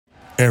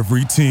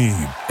Every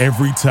team,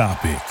 every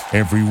topic,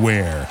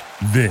 everywhere.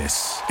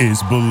 This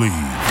is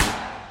Believe.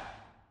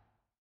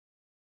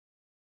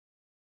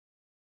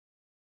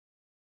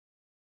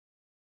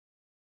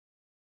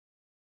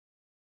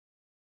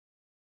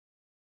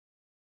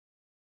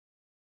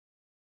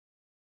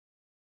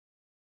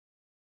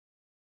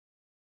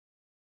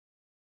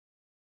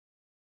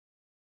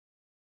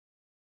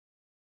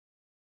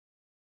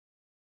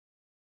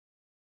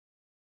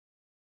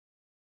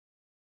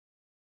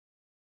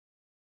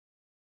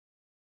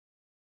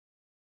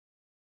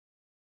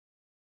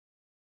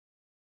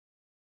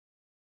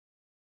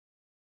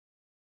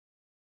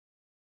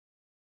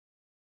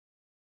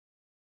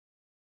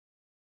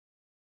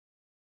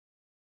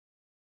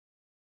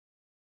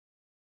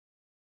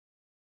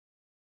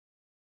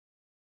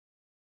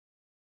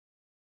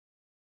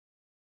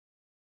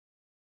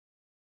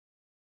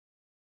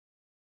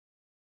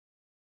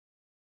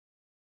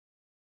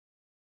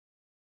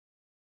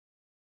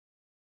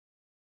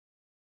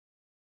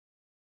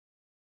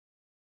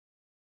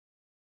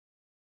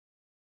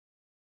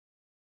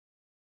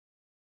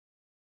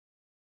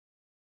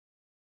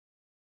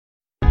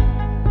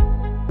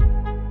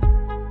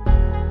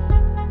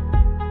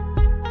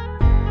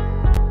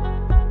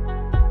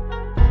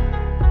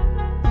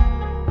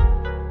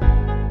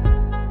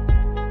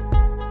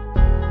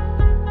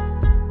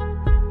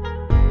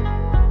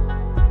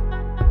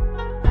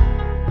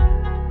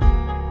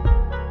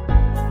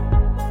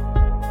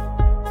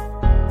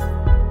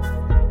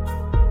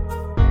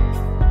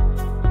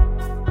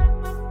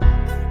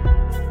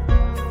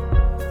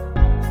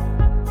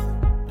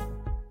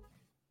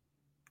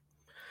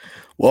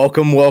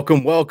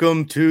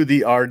 Welcome to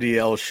the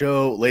RDL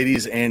show,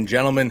 ladies and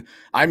gentlemen.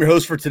 I'm your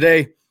host for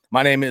today.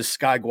 My name is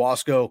Sky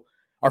Guasco.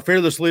 Our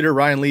fearless leader,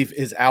 Ryan Leaf,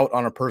 is out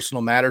on a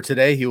personal matter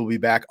today. He will be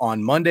back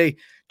on Monday.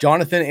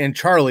 Jonathan and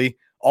Charlie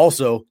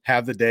also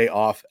have the day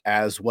off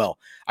as well.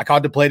 I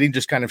contemplating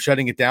just kind of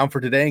shutting it down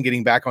for today and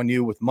getting back on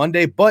you with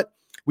Monday, but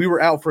we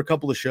were out for a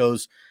couple of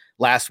shows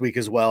last week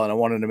as well, and I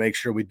wanted to make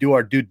sure we do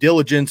our due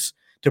diligence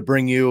to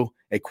bring you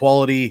a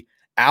quality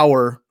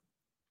hour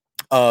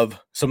of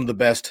some of the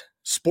best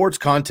sports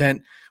content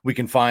we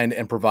can find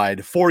and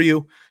provide for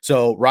you.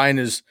 So Ryan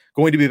is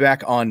going to be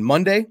back on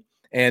Monday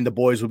and the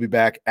boys will be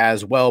back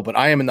as well. But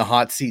I am in the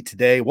hot seat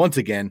today. Once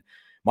again,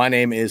 my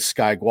name is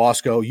Sky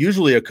Guasco,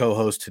 usually a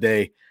co-host.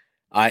 Today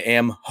I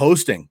am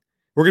hosting.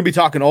 We're going to be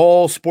talking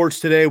all sports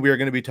today. We are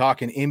going to be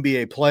talking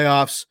NBA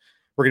playoffs.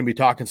 We're going to be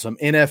talking some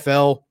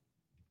NFL.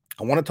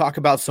 I want to talk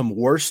about some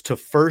worst to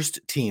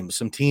first teams,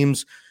 some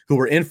teams who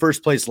were in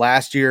first place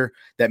last year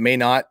that may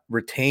not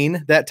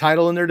retain that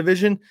title in their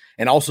division,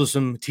 and also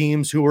some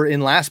teams who were in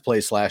last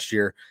place last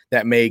year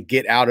that may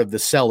get out of the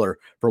cellar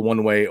for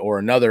one way or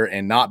another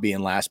and not be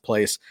in last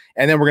place.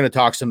 And then we're going to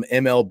talk some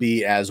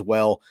MLB as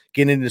well,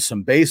 get into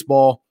some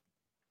baseball,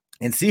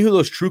 and see who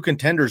those true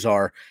contenders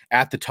are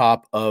at the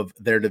top of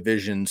their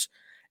divisions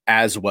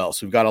as well.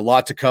 So we've got a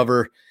lot to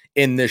cover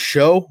in this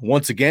show.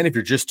 Once again, if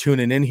you're just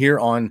tuning in here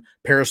on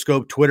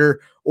Periscope,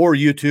 Twitter, or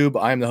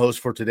YouTube, I'm the host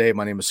for today.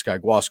 My name is Sky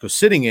Guasco,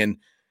 sitting in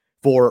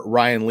for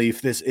Ryan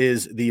Leaf. This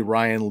is the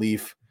Ryan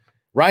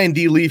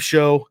D. Leaf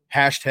Show,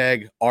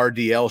 hashtag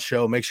RDL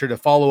Show. Make sure to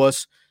follow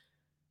us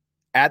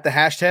at the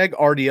hashtag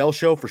RDL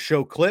Show for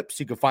show clips.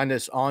 You can find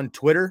us on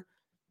Twitter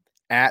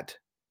at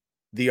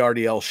the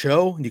RDL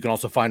Show. You can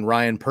also find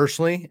Ryan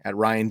personally at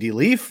Ryan D.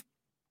 Leaf.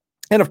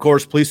 And of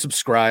course, please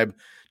subscribe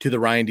to the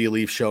Ryan D.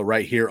 Leaf Show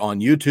right here on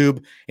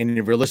YouTube. And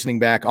if you're listening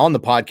back on the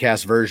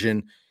podcast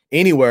version,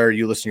 anywhere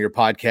you listen to your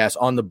podcast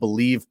on the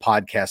Believe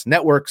podcast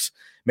networks,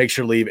 make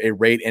sure to leave a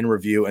rate and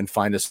review and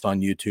find us on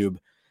YouTube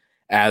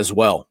as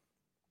well.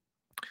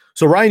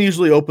 So Ryan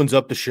usually opens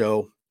up the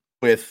show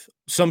with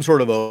some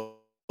sort of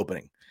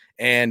opening.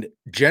 And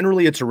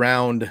generally it's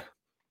around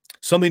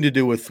something to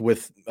do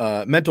with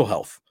mental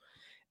health.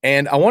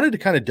 And I wanted to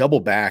kind of double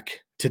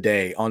back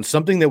today on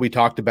something that we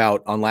talked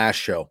about on last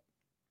show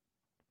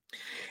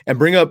and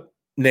bring up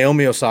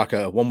Naomi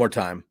Osaka one more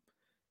time.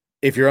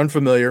 If you're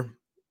unfamiliar,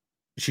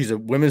 she's a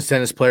women's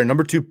tennis player,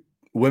 number 2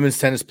 women's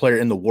tennis player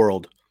in the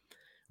world,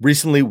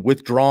 recently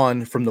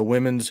withdrawn from the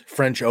Women's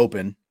French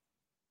Open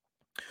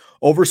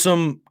over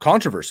some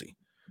controversy.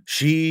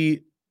 She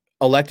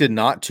elected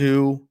not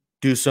to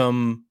do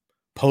some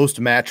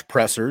post-match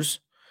pressers,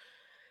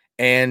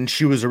 and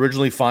she was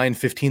originally fined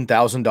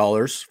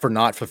 $15,000 for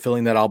not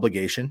fulfilling that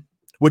obligation,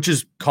 which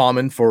is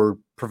common for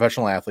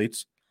professional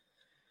athletes.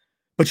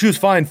 But she was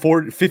fined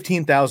for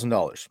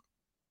 $15,000.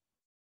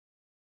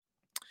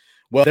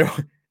 Well,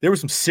 there was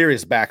some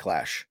serious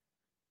backlash,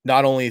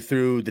 not only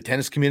through the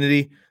tennis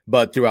community,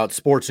 but throughout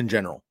sports in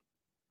general.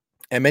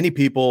 And many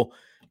people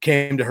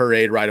came to her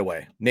aid right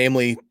away,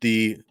 namely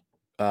the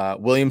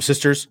Williams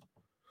sisters,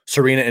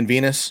 Serena and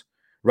Venus,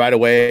 right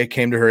away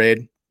came to her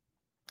aid.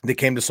 They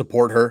came to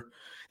support her.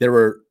 There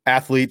were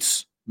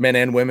athletes, men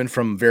and women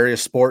from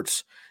various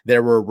sports.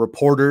 There were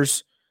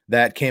reporters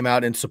that came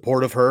out in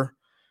support of her.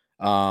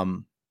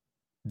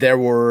 There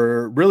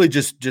were really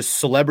just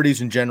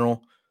celebrities in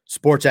general,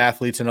 sports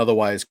athletes and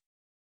otherwise,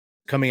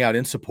 coming out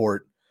in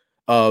support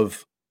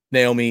of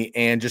Naomi,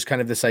 and just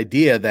kind of this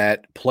idea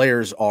that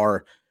players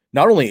are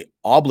not only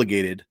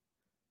obligated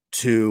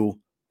to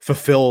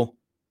fulfill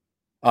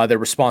their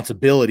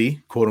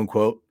responsibility, quote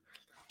unquote,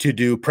 to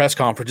do press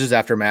conferences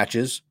after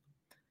matches,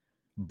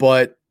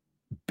 but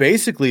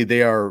basically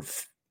they are,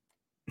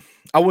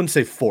 I wouldn't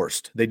say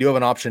forced. They do have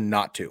an option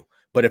not to,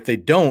 but if they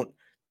don't,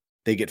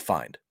 they get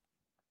fined.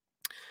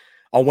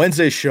 On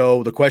Wednesday's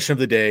show, the question of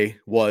the day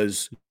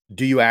was,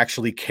 do you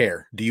actually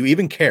care? Do you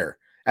even care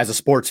as a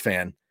sports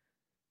fan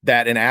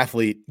that an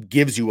athlete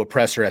gives you a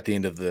presser at the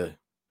end of the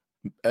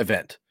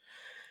event?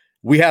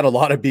 We had a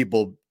lot of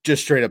people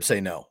just straight up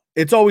say no.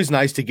 It's always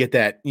nice to get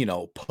that,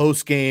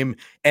 post-game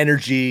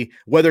energy,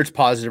 whether it's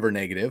positive or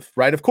negative,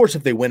 right? Of course,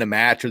 if they win a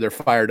match or they're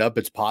fired up,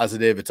 it's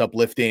positive, it's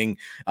uplifting.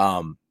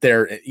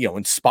 They're,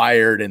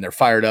 inspired and they're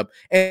fired up.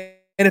 And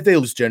if they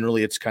lose,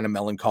 generally, it's kind of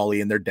melancholy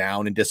and they're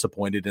down and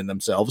disappointed in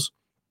themselves.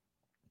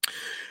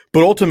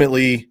 But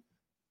ultimately,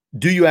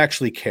 do you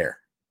actually care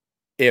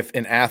if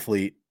an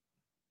athlete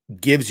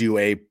gives you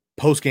a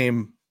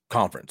post-game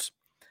conference?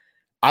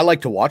 I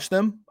like to watch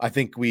them. I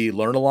think we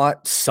learn a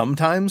lot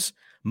sometimes.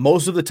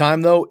 Most of the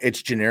time, though,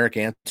 it's generic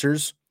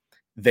answers.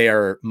 They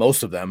are,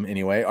 most of them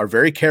anyway, are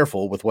very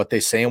careful with what they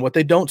say and what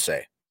they don't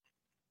say.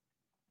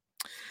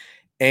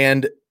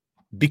 And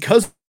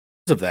because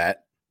of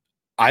that,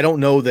 I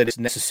don't know that it's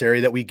necessary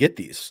that we get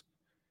these,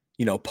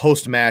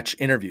 post-match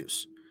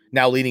interviews.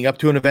 Now, leading up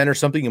to an event or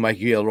something, you might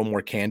get a little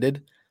more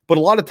candid. But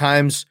a lot of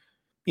times,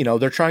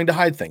 they're trying to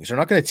hide things. They're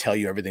not going to tell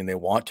you everything they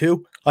want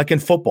to, like in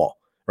football,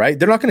 right?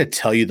 They're not going to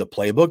tell you the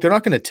playbook. They're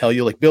not going to tell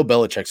you, like Bill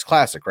Belichick's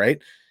classic,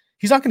 right?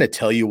 He's not going to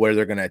tell you where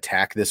they're going to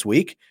attack this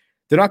week.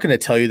 They're not going to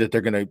tell you that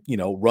they're going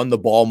to, run the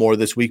ball more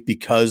this week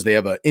because they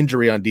have an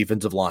injury on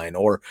defensive line,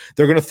 or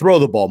they're going to throw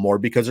the ball more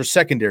because their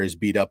secondary is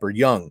beat up or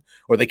young,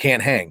 or they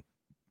can't hang.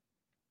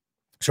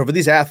 So for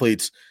these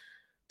athletes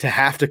to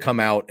have to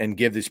come out and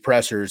give these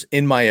pressers,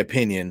 in my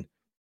opinion,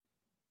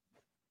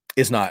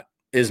 is not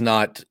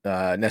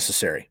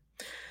necessary.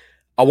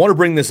 I want to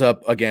bring this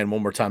up again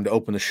one more time to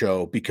open the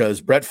show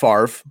because Brett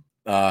Favre,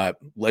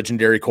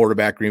 legendary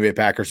quarterback, Green Bay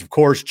Packers, of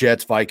course,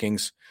 Jets,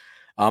 Vikings.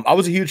 I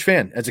was a huge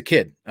fan as a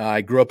kid.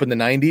 I grew up in the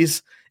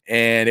 90s,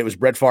 and it was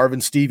Brett Favre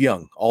and Steve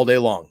Young all day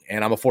long.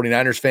 And I'm a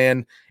 49ers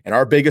fan, and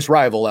our biggest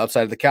rival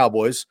outside of the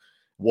Cowboys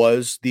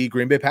was the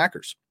Green Bay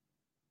Packers.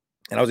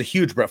 And I was a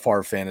huge Brett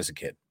Favre fan as a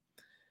kid.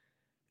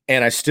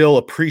 And I still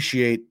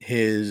appreciate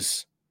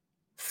his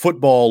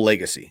football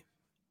legacy.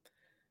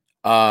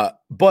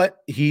 But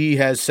he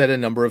has said a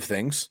number of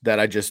things that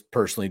I just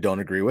personally don't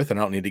agree with, and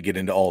I don't need to get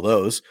into all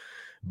those.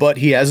 But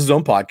he has his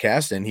own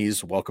podcast, and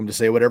he's welcome to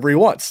say whatever he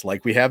wants,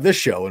 like we have this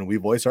show, and we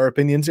voice our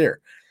opinions here.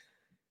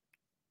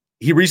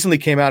 He recently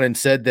came out and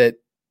said that,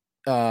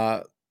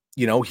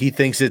 he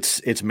thinks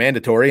it's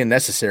mandatory and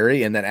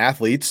necessary, and that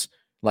athletes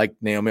like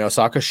Naomi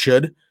Osaka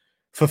should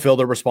fulfill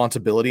their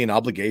responsibility and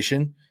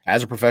obligation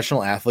as a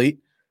professional athlete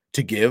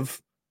to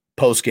give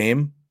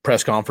post-game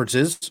press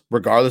conferences,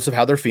 regardless of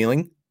how they're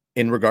feeling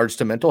in regards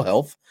to mental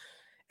health.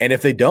 And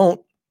if they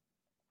don't,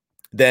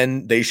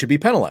 then they should be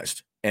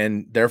penalized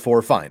and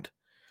therefore fined.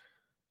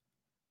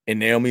 In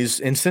Naomi's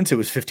instance, it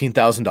was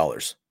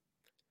 $15,000.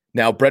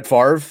 Now, Brett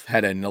Favre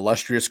had an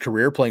illustrious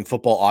career playing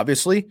football,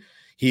 obviously.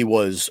 He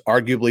was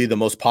arguably the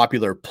most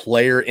popular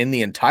player in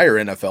the entire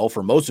NFL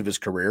for most of his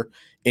career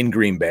in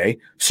Green Bay,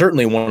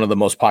 certainly one of the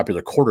most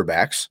popular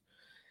quarterbacks.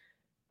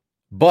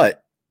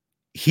 But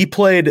he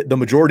played the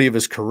majority of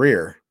his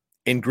career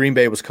in Green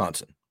Bay,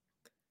 Wisconsin,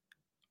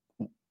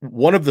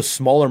 one of the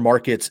smaller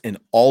markets in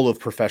all of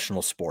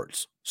professional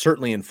sports,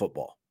 certainly in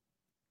football.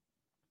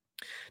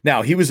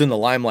 Now, he was in the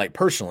limelight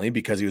personally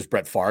because he was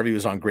Brett Favre. He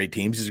was on great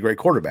teams. He's a great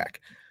quarterback.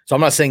 So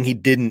I'm not saying he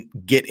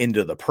didn't get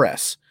into the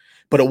press,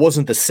 but it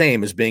wasn't the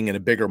same as being in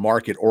a bigger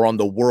market or on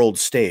the world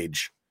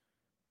stage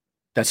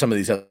that some of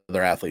these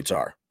other athletes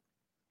are.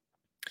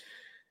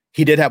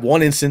 He did have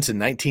one instance in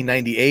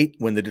 1998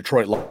 when the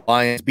Detroit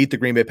Lions beat the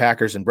Green Bay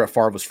Packers and Brett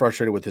Favre was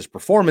frustrated with his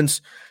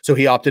performance, so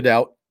he opted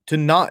out to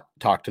not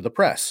talk to the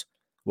press.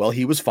 Well,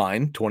 he was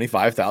fined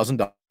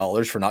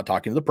 $25,000 for not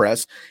talking to the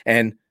press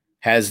and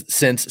has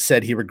since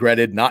said he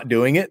regretted not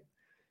doing it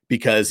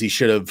because he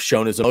should have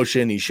shown his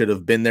emotion. He should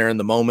have been there in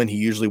the moment. He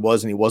usually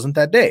was, and he wasn't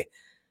that day.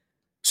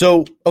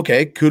 So,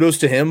 okay, kudos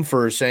to him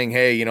for saying,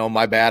 hey,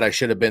 my bad. I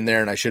should have been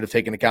there and I should have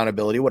taken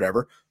accountability,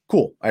 whatever.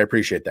 Cool. I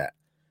appreciate that.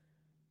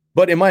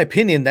 But in my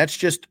opinion, that's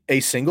just a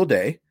single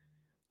day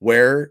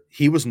where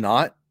he was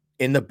not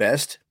in the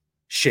best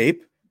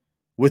shape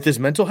with his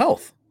mental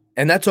health.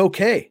 And that's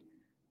okay.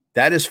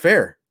 That is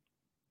fair.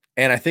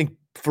 And I think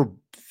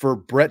for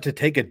Brett to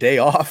take a day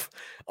off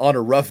on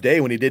a rough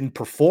day when he didn't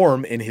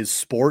perform in his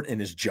sport, in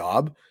his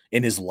job,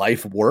 in his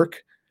life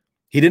work,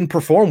 he didn't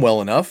perform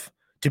well enough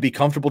to be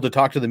comfortable to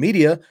talk to the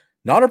media,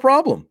 not a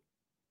problem.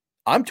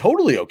 I'm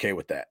totally okay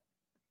with that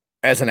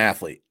as an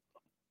athlete.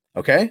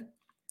 Okay?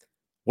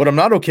 What I'm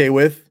not okay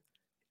with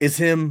is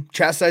him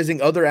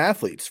chastising other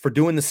athletes for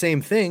doing the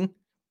same thing.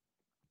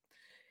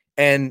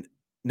 And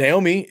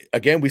Naomi,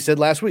 again, we said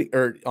last week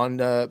or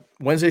on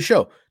Wednesday's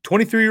show,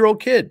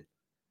 23-year-old kid,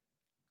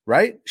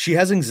 right? She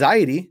has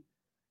anxiety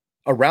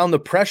around the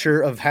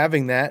pressure of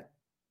having that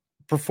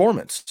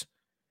performance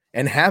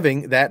and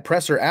having that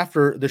presser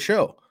after the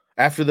show,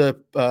 after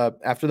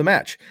the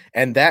match.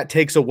 And that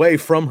takes away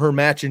from her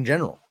match in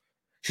general.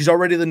 She's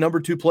already the number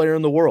 2 player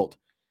in the world.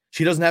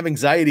 She doesn't have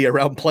anxiety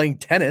around playing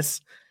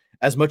tennis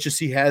as much as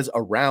she has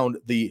around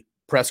the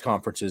press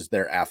conferences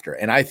thereafter.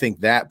 And I think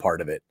that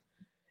part of it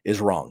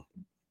is wrong.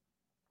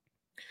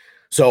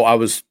 So I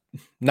was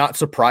not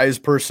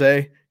surprised per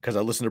se, because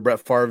I listened to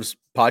Brett Favre's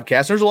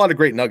podcast. There's a lot of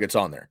great nuggets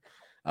on there.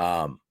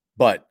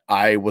 But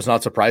I was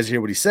not surprised to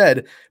hear what he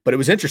said. But it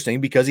was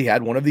interesting because he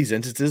had one of these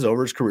instances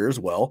over his career as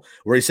well,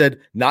 where he said,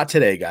 "Not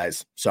today,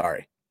 guys.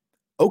 Sorry."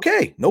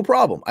 Okay, no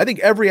problem. I think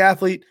every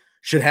athlete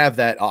should have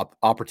that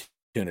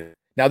opportunity.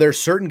 Now, there are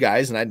certain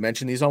guys, and I'd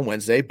mentioned these on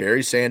Wednesday,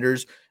 Barry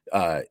Sanders,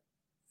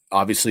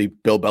 obviously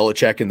Bill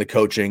Belichick in the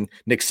coaching.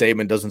 Nick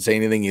Saban doesn't say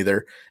anything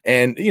either.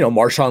 And,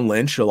 Marshawn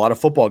Lynch, a lot of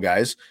football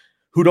guys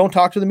who don't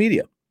talk to the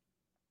media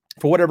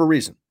for whatever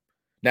reason.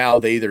 Now,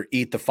 they either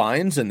eat the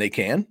fines, and they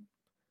can.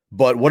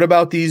 But what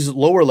about these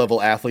lower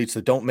level athletes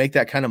that don't make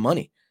that kind of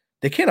money?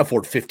 They can't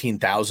afford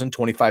 $15,000,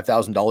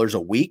 $25,000 a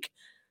week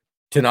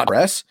to not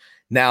press.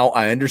 Now,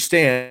 I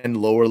understand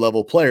lower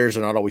level players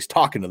are not always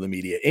talking to the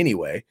media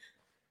anyway.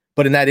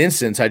 But in that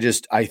instance,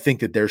 I think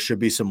that there should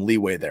be some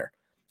leeway there.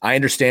 I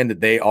understand that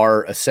they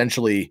are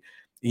essentially,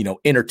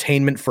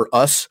 entertainment for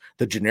us,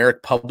 the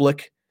generic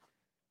public.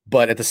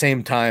 But at the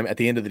same time, at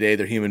the end of the day,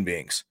 they're human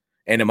beings.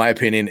 And in my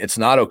opinion, it's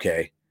not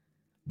okay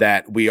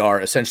that we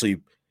are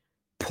essentially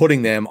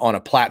putting them on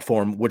a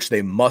platform which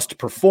they must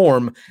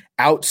perform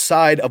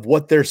outside of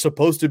what they're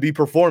supposed to be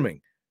performing.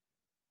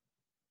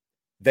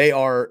 They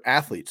are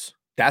athletes.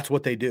 That's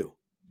what they do.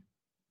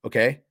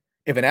 Okay?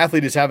 If an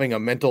athlete is having a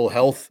mental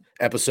health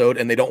episode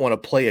and they don't want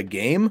to play a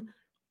game,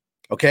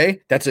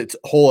 okay, that's its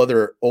whole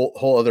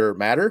other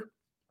matter.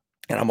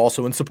 And I'm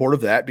also in support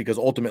of that, because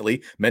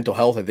ultimately mental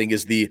health, I think,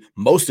 is the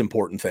most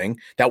important thing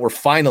that we're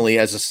finally,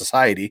 as a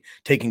society,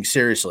 taking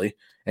seriously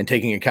and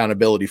taking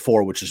accountability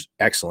for, which is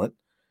excellent.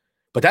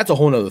 But that's a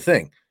whole nother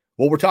thing.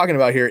 What we're talking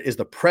about here is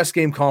the press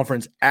game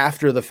conference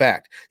after the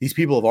fact. These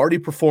people have already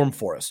performed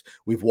for us.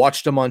 We've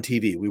watched them on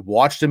TV. We've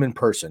watched them in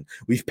person.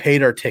 We've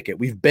paid our ticket.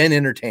 We've been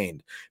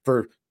entertained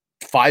for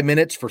 5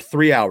 minutes, for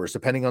 3 hours,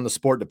 depending on the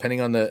sport, depending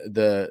on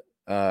the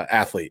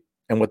athlete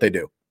and what they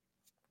do.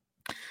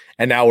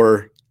 And now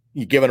we're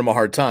giving them a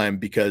hard time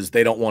because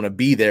they don't want to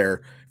be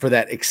there for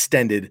that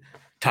extended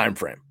time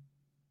frame.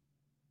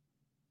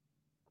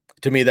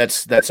 To me,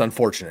 that's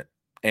unfortunate.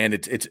 And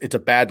it's a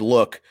bad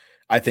look,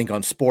 I think,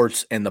 on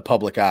sports and the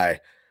public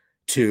eye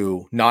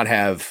to not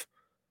have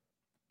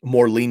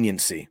more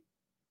leniency.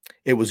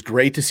 It was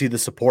great to see the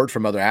support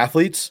from other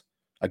athletes.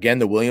 Again,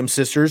 the Williams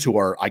sisters, who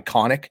are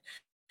iconic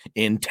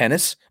in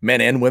tennis, men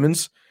and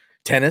women's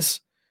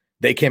tennis,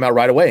 they came out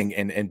right away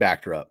and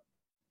backed her up.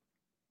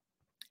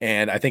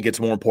 And I think it's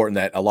more important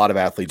that a lot of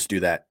athletes do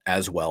that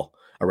as well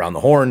around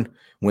the horn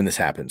when this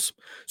happens.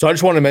 So I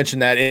just want to mention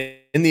that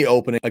in the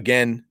opening,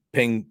 again,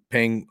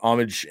 paying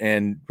homage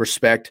and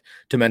respect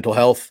to mental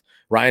health.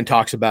 Ryan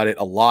talks about it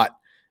a lot.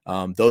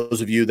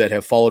 Those of you that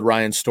have followed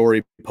Ryan's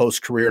story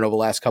post-career and over the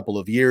last couple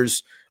of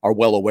years are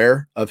well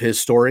aware of his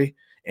story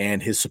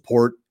and his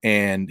support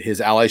and his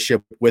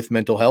allyship with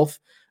mental health.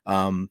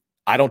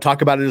 I don't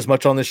talk about it as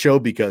much on this show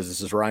because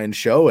this is Ryan's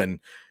show and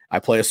I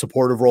play a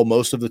supportive role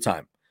most of the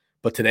time.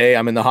 But today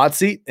I'm in the hot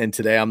seat and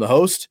today I'm the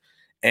host.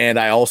 And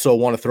I also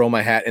want to throw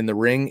my hat in the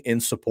ring in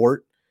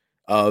support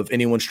of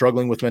anyone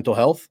struggling with mental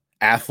health,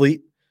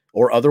 athlete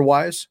or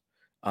otherwise.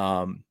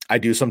 I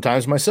do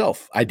sometimes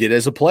myself. I did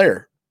as a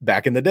player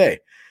back in the day,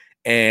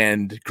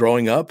 and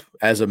growing up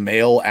as a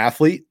male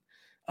athlete,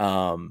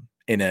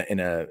 in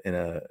a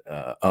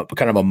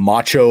kind of a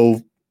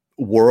macho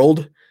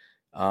world,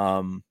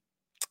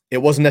 it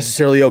wasn't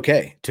necessarily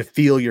okay to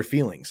feel your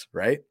feelings,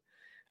 right?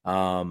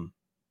 And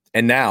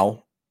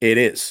now it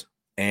is,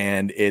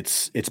 and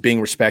it's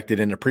being respected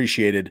and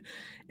appreciated.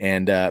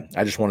 And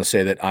I just want to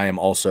say that I am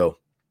also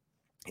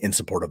in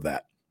support of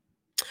that.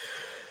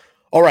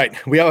 All right,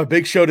 we have a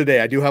big show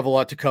today. I do have a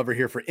lot to cover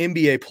here for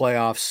NBA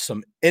playoffs,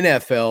 some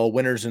NFL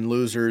winners and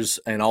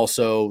losers, and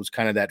also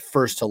kind of that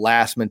first to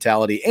last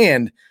mentality.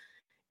 And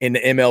in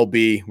the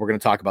MLB, we're going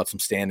to talk about some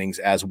standings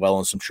as well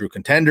and some true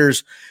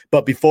contenders.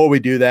 But before we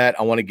do that,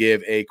 I want to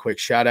give a quick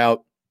shout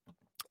out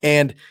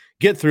and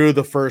get through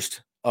the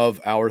first of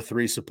our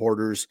 3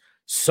 supporters,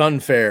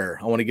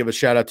 Sunfair. I want to give a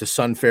shout out to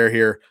Sunfair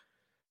here.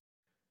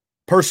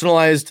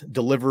 Personalized,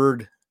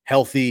 delivered,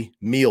 healthy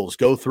meals.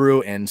 Go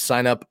through and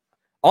sign up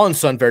on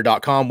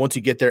sunfair.com. Once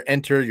you get there,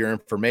 enter your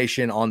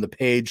information on the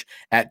page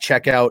at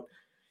checkout.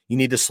 You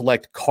need to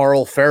select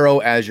Carl Farrow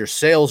as your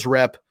sales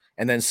rep,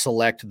 and then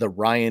select the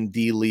Ryan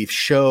D. Leaf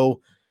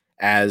Show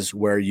as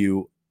where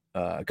you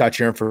got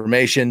your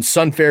information.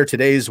 Sunfair,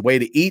 today's way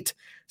to eat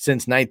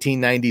since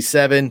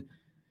 1997.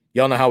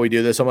 Y'all know how we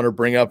do this. I'm going to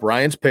bring up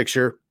Ryan's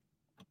picture.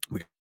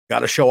 We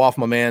got to show off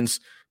my man's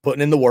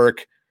putting in the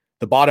work.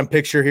 The bottom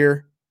picture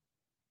here,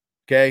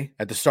 okay,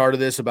 at the start of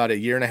this about a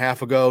year and a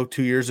half ago,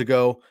 2 years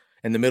ago,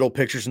 and the middle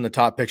pictures and the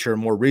top picture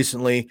more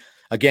recently.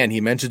 Again, he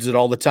mentions it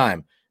all the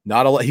time.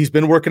 Not a lot. He's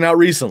been working out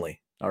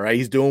recently. All right.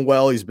 He's doing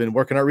well. He's been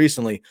working out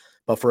recently.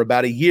 But for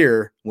about a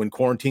year, when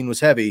quarantine was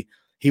heavy,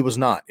 he was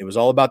not. It was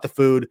all about the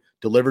food,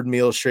 delivered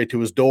meals straight to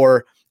his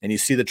door. And you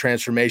see the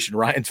transformation.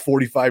 Ryan's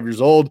 45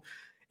 years old,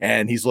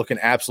 and he's looking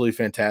absolutely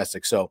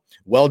fantastic. So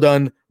well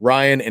done,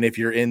 Ryan. And if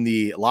you're in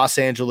the Los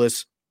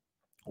Angeles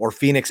or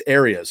Phoenix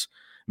areas,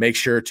 make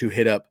sure to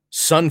hit up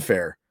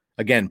Sunfare.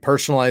 Again,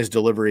 personalized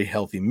delivery,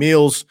 healthy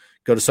meals.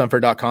 Go to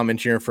sunfare.com,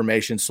 enter your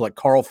information, select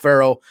Carl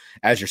Farrow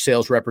as your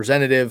sales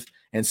representative,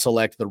 and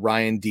select the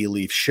Ryan D.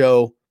 Leaf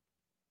Show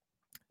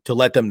to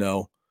let them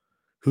know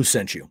who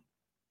sent you.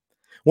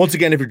 Once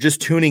again, if you're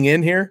just tuning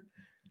in here,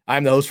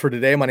 I'm the host for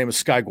today. My name is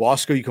Sky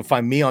Guasco. You can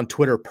find me on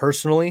Twitter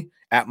personally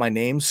at my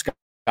name, Sky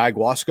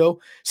Guasco.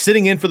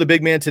 Sitting in for the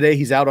big man today.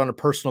 He's out on a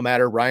personal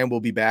matter. Ryan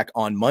will be back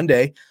on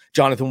Monday.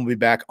 Jonathan will be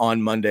back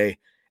on Monday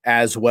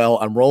as well.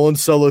 I'm rolling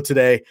solo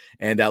today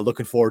and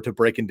looking forward to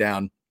breaking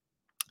down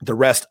the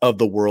rest of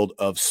the world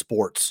of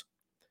sports.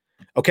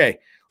 Okay,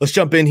 let's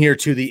jump in here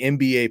to the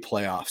NBA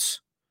playoffs.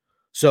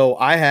 So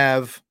I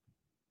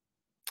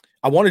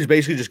wanted to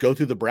basically just go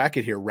through the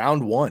bracket here.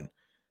 Round one.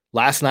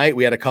 Last night,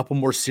 we had a couple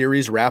more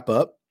series wrap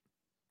up.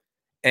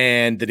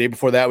 And the day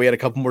before that, we had a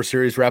couple more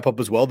series wrap up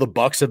as well. The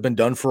Bucks have been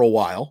done for a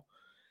while.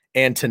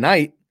 And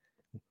tonight,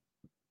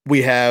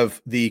 we have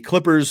the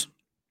Clippers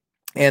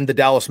and the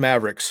Dallas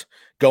Mavericks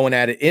going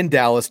at it in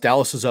Dallas.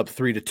 Dallas is up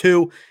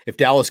 3-2. If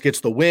Dallas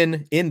gets the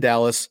win in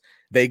Dallas,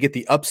 they get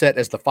the upset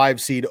as the 5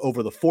 seed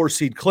over the 4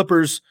 seed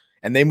Clippers,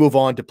 and they move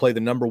on to play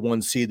the number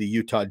 1 seed, the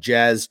Utah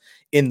Jazz,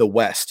 in the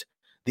West.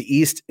 The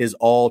East is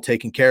all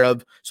taken care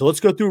of. So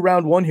let's go through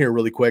round one here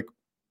really quick.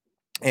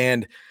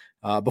 And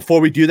before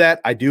we do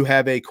that, I do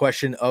have a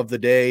question of the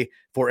day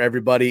for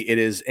everybody. It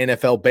is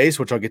NFL based,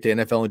 which I'll get to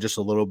NFL in just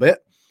a little bit.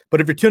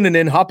 But if you're tuning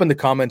in, hop in the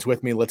comments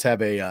with me. Let's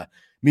have a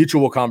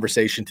mutual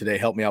conversation today.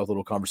 Help me out with a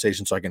little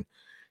conversation so I can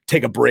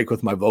take a break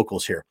with my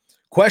vocals here.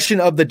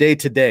 Question of the day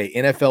today,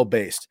 NFL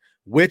based.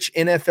 Which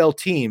NFL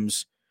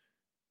teams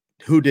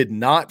who did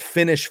not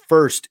finish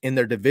first in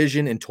their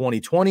division in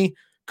 2020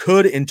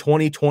 could in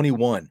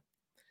 2021?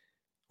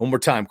 One more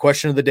time.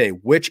 Question of the day.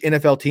 Which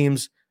NFL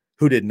teams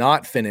who did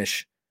not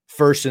finish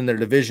first in their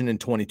division in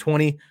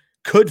 2020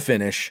 could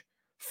finish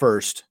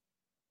first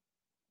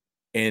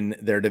in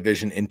their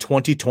division in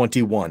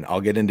 2021?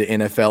 I'll get into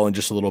NFL in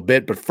just a little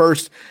bit, but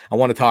first I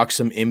want to talk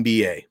some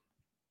NBA.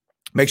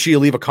 Make sure you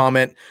leave a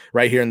comment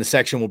right here in the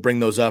section. We'll bring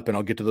those up and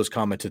I'll get to those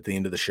comments at the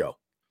end of the show.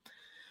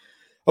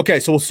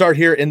 Okay, so we'll start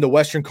here in the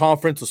Western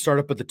Conference. Let's start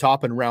up at the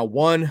top in round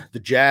one. The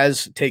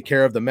Jazz take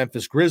care of the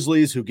Memphis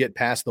Grizzlies, who get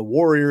past the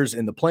Warriors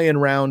in the play-in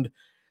round.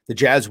 The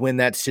Jazz win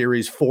that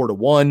series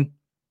 4-1.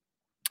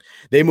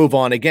 They move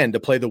on again to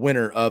play the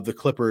winner of the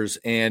Clippers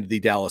and the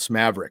Dallas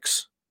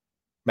Mavericks.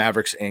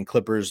 Mavericks and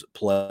Clippers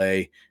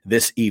play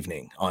this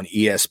evening on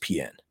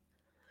ESPN.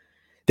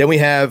 Then we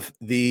have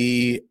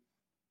the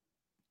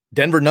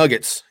Denver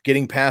Nuggets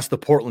getting past the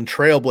Portland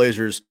Trail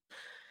Blazers.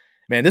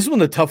 Man, this is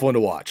a tough one to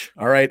watch.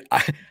 All right.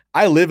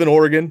 I live in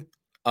Oregon.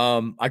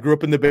 I grew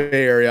up in the Bay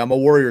Area. I'm a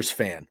Warriors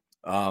fan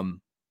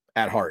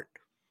at heart,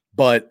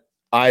 but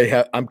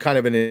I'm kind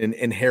of an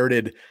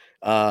inherited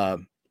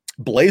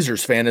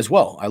Blazers fan as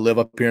well. I live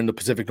up here in the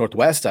Pacific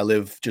Northwest. I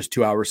live just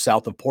 2 hours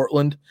south of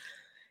Portland,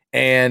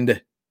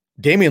 and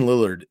Damian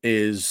Lillard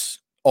is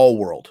all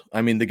world.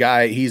 I mean, the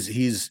guy,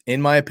 he's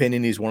in my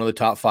opinion, he's one of the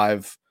top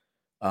 5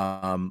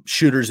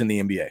 shooters in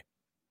the NBA.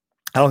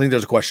 I don't think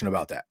there's a question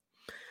about that.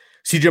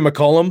 CJ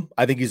McCollum,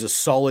 I think he's a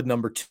solid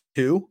number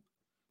 2,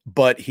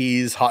 but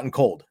he's hot and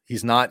cold.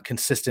 He's not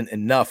consistent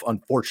enough,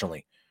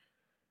 unfortunately.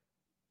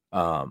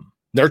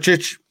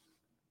 Nurkic,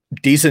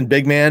 decent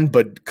big man,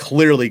 but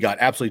clearly got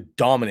absolutely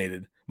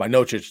dominated by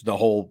Nurkic the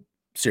whole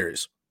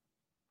series.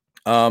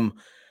 The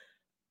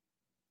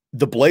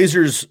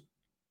Blazers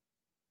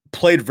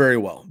played very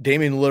well.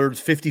 Damian Lillard,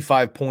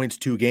 55 points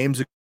 2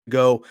 games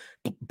ago,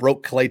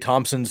 broke Klay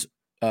Thompson's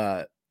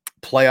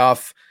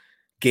playoff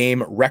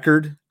game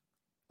record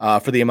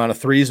for the amount of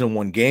threes in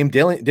one game.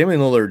 Damian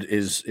Lillard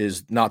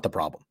is not the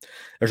problem.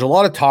 There's a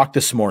lot of talk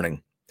this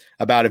morning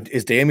about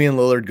is Damian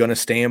Lillard going to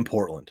stay in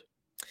Portland?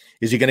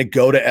 Is he going to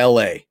go to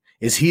LA?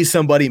 Is he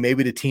somebody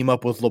maybe to team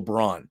up with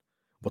LeBron?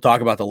 We'll talk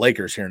about the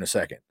Lakers here in a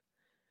second.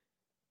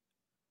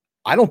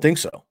 I don't think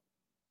so.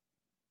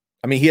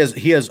 I mean,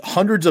 he has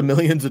hundreds of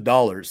millions of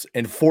dollars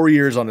and 4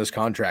 years on his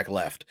contract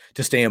left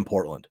to stay in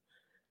Portland.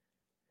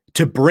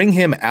 To bring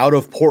him out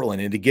of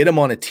Portland and to get him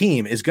on a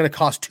team is going to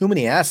cost too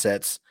many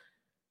assets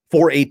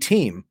for a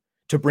team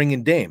to bring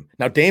in Dame.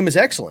 Now, Dame is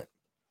excellent,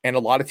 and a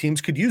lot of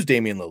teams could use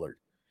Damian Lillard.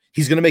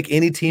 He's going to make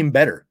any team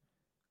better.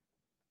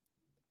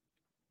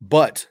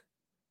 But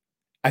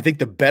I think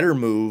the better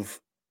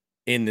move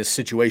in this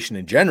situation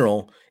in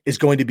general is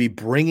going to be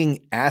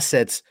bringing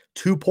assets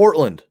to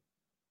Portland.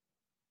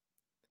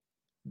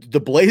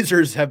 The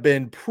Blazers have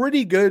been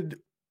pretty good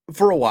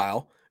for a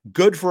while,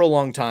 good for a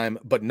long time,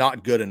 but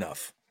not good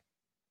enough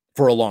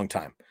for a long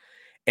time.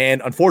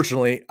 And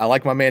unfortunately, I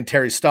like my man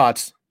Terry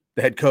Stotts,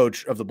 the head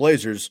coach of the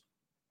Blazers,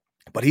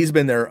 but he's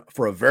been there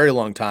for a very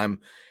long time,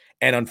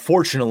 And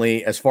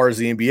unfortunately, as far as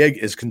the NBA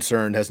is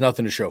concerned, has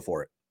nothing to show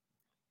for it.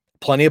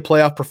 Plenty of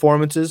playoff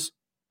performances,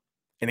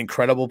 an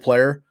incredible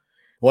player.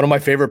 One of my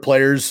favorite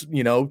players,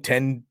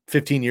 10,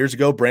 15 years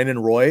ago, Brandon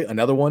Roy,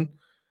 another one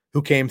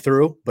who came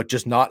through, but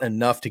just not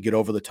enough to get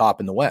over the top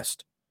in the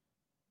West.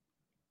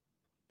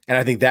 And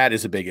I think that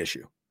is a big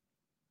issue.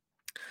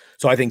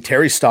 So I think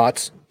Terry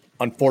Stotts,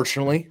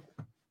 unfortunately,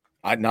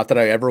 not that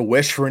I ever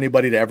wish for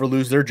anybody to ever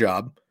lose their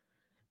job,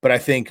 but I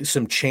think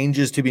some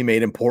changes to be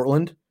made in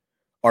Portland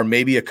are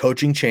maybe a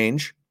coaching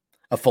change,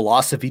 a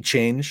philosophy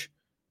change,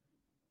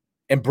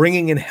 and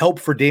bringing in help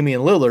for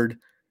Damian Lillard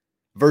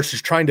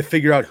versus trying to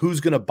figure out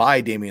who's going to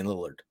buy Damian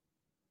Lillard.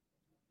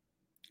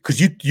 Because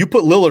you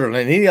put Lillard on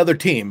any other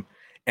team,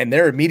 and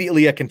they're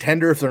immediately a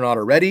contender if they're not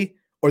already,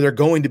 or they're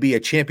going to be a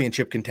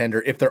championship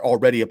contender if they're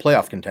already a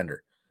playoff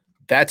contender.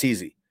 That's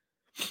easy.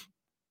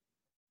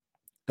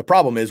 The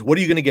problem is, what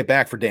are you going to get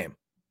back for Dame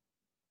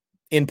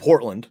in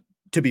Portland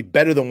to be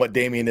better than what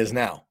Damian is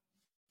now?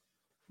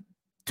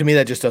 To me,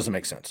 that just doesn't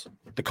make sense.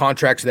 The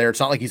contract's there. It's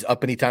not like he's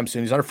up anytime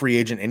soon. He's not a free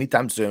agent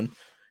anytime soon.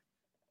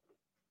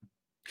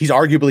 He's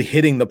arguably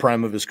hitting the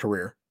prime of his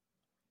career.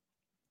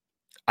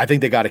 I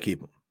think they got to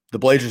keep him. The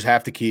Blazers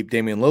have to keep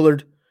Damian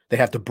Lillard. They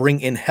have to bring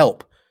in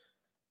help.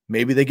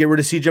 Maybe they get rid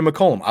of CJ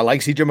McCollum. I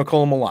like CJ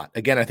McCollum a lot.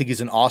 Again, I think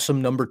he's an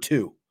awesome number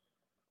 2.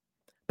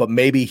 But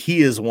maybe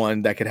he is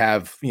one that could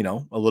have,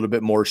 a little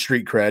bit more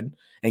street cred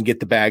and get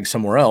the bag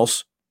somewhere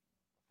else.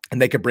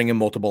 And they could bring in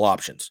multiple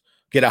options.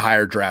 Get a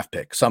higher draft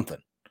pick, something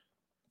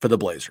for the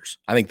Blazers.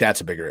 I think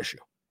that's a bigger issue.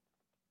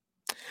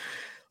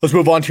 Let's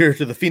move on here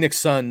to the Phoenix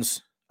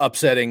Suns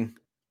upsetting.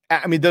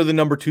 I mean, they're the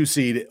number 2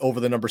 seed over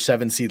the number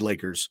 7 seed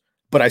Lakers.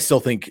 But I still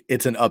think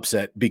it's an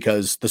upset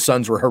because the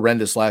Suns were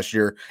horrendous last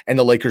year and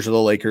the Lakers are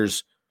the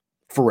Lakers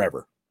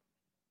forever.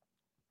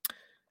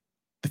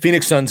 The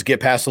Phoenix Suns get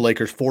past the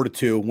Lakers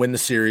 4-2, win the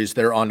series.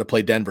 They're on to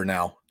play Denver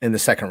now in the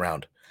second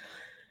round.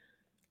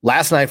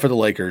 Last night for the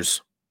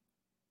Lakers,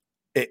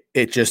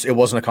 it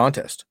wasn't a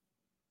contest.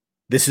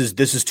 This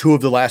is 2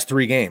 of the last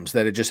 3 games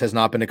that it just has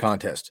not been a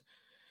contest.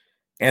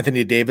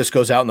 Anthony Davis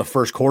goes out in the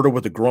first quarter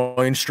with a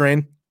groin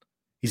strain.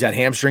 He's had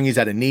hamstring, he's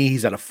had a knee,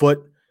 he's had a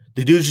foot.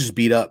 The dude's just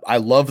beat up. I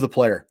love the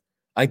player.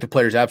 I think the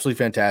player is absolutely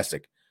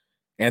fantastic.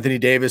 Anthony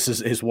Davis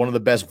is one of the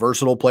best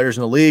versatile players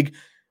in the league,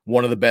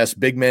 one of the best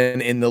big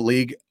men in the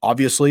league,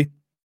 obviously.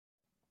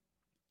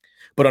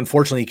 But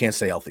unfortunately, he can't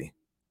stay healthy.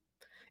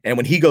 And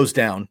when he goes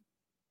down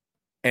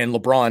and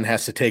LeBron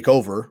has to take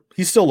over,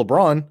 he's still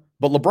LeBron,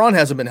 but LeBron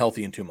hasn't been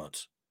healthy in 2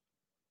 months.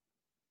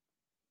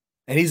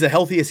 And he's the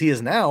healthiest he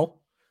is now,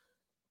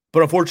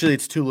 but unfortunately,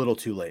 it's too little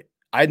too late.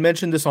 I had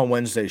mentioned this on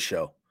Wednesday's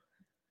show.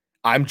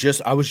 I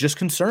was just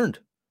concerned.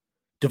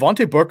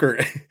 Devontae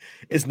Booker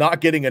is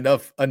not getting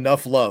enough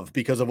love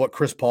because of what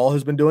Chris Paul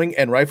has been doing,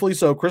 and rightfully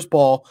so. Chris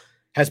Paul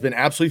has been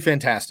absolutely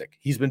fantastic.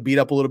 He's been beat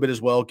up a little bit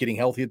as well, getting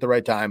healthy at the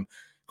right time.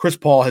 Chris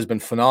Paul has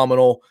been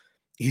phenomenal.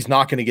 He's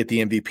not going to get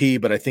the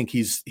MVP, but I think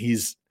he's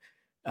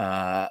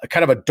kind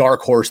of a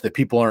dark horse that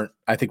people aren't,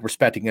 I think,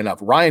 respecting enough.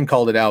 Ryan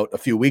called it out a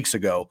few weeks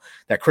ago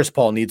that Chris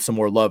Paul needs some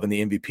more love in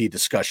the MVP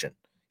discussion.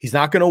 He's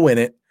not going to win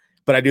it,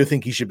 but I do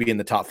think he should be in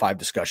the top 5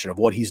 discussion of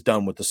what he's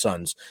done with the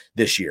Suns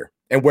this year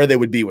and where they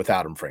would be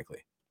without him,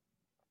 frankly.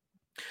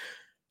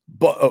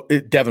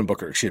 But Devin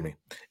Booker,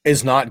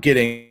 is not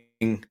getting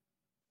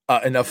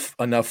enough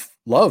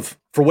love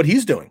for what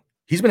he's doing.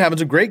 He's been having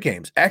some great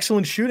games,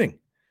 excellent shooting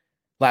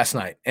last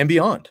night and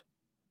beyond.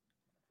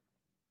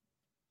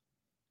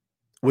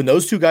 When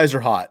those 2 guys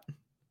are hot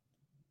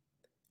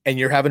and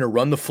you're having to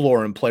run the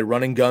floor and play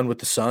run and gun with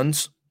the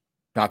Suns,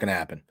 not going to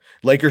happen.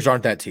 Lakers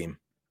aren't that team.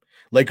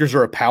 Lakers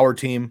are a power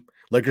team.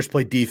 Lakers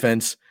play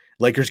defense.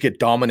 Lakers get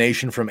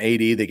domination from AD.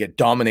 They get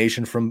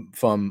domination from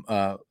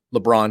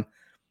LeBron.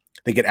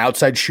 They get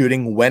outside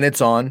shooting when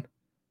it's on.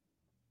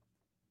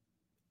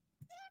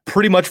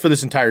 Pretty much for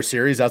this entire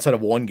series, outside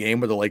of one game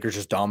where the Lakers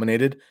just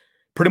dominated,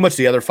 pretty much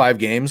the other 5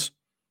 games,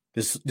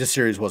 this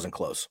series wasn't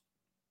close.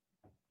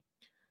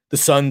 The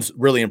Suns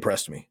really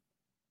impressed me,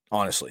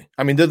 honestly.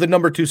 I mean, they're the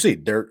number 2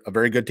 seed. They're a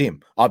very good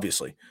team,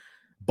 obviously.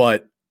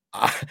 But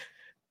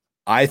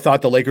I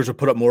thought the Lakers would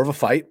put up more of a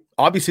fight.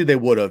 Obviously, they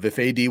would have. If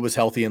AD was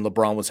healthy and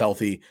LeBron was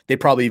healthy, they'd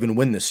probably even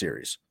win this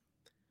series.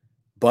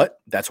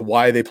 But that's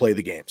why they play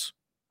the games,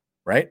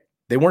 right?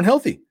 They weren't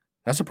healthy.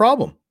 That's a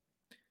problem.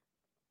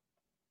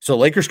 So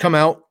Lakers come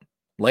out,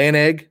 lay an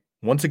egg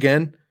once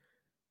again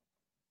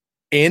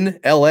in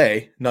LA,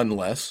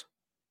 nonetheless.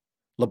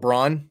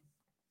 LeBron,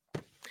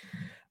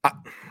 I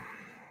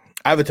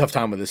have a tough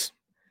time with this.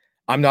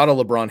 I'm not a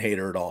LeBron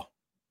hater at all.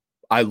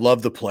 I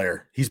love the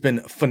player. He's been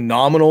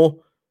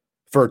phenomenal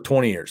for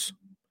 20 years.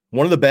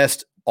 One of the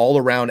best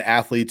all-around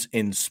athletes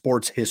in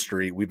sports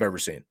history we've ever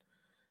seen.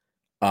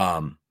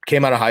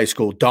 Came out of high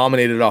school,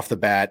 dominated off the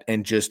bat,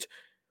 and just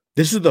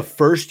this is the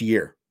first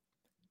year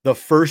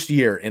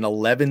in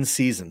 11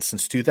 seasons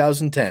since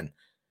 2010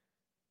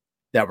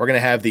 that we're going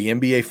to have the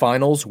NBA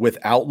Finals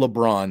without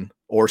LeBron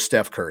or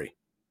Steph Curry.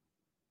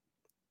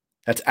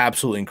 That's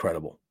absolutely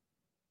incredible.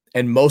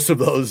 And most of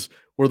those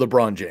were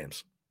LeBron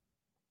James.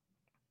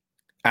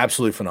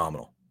 Absolutely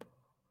phenomenal.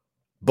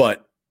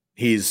 but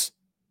he's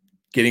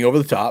getting over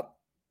the top.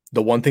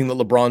 The one thing that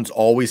LeBron's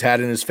always had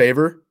in his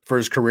favor for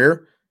his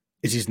career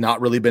is he's not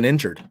really been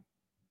injured.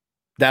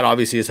 That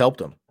obviously has helped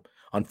him.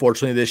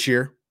 Unfortunately, this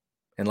year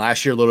and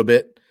last year a little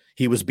bit,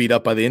 he was beat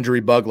up by the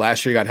injury bug.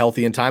 Last year, he got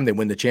healthy in time. They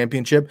win the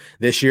championship.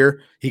 This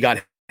year, he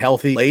got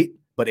healthy late,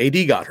 but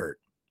AD got hurt.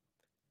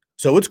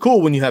 So it's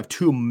cool when you have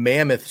two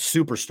mammoth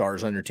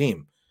superstars on your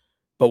team.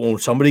 But when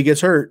somebody gets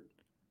hurt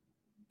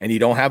and you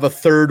don't have a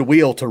third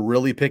wheel to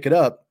really pick it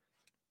up,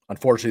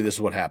 unfortunately, this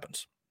is what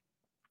happens.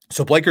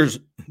 So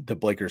the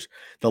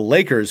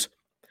Lakers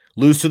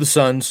lose to the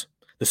Suns.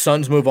 The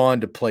Suns move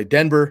on to play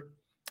Denver.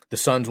 The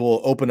Suns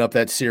will open up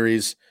that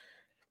series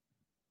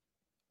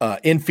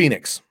in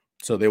Phoenix.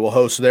 So they will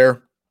host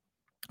there.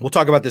 We'll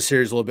talk about this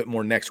series a little bit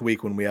more next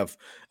week when we have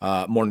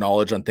more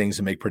knowledge on things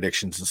and make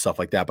predictions and stuff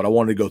like that. But I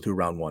wanted to go through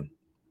round one.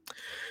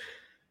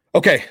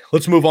 Okay,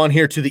 let's move on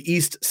here to the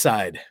East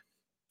side.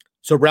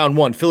 So round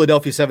one,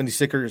 Philadelphia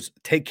 76ers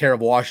take care of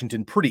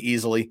Washington pretty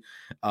easily.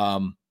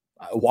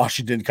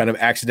 Washington kind of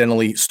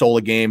accidentally stole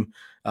a game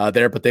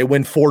there, but they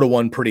win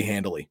 4-1 pretty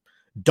handily.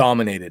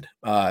 Dominated.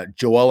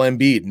 Joel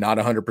Embiid, not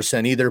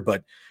 100% either,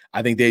 but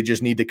I think they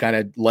just need to kind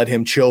of let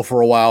him chill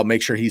for a while,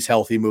 make sure he's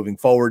healthy moving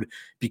forward,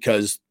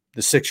 because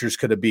the Sixers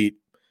could have beat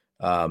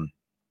the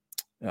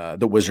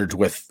Wizards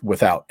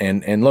without.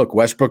 And look,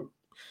 Westbrook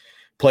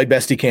played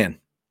best he can,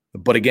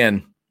 but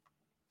again,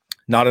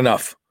 not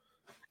enough.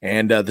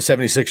 And the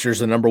 76ers,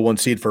 the number one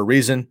seed for a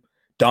reason,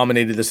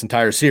 dominated this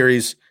entire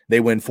series. They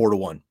win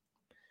 4-1.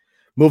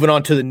 Moving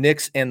on to the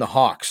Knicks and the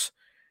Hawks.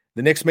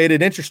 The Knicks made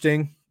it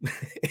interesting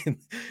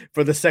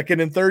for the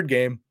second and third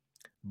game,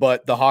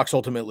 but the Hawks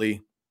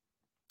ultimately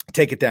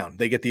take it down.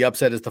 They get the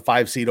upset as the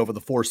 5 seed over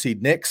the 4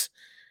 seed Knicks.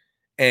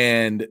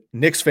 And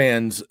Knicks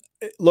fans,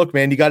 look,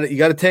 man, you got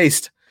a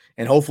taste,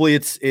 and hopefully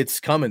it's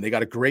coming. They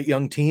got a great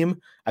young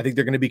team. I think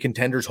they're going to be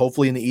contenders,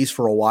 hopefully in the East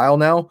for a while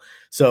now.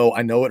 So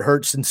I know it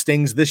hurts and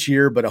stings this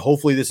year, but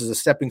hopefully this is a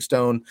stepping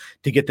stone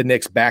to get the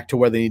Knicks back to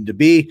where they need to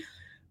be.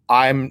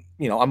 I'm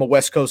a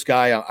West Coast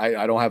guy.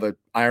 I don't have an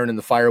iron in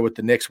the fire with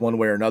the Knicks one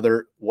way or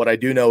another. What I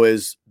do know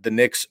is the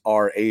Knicks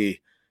are a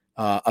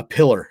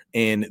pillar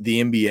in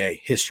the NBA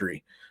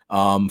history,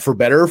 for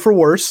better or for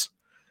worse.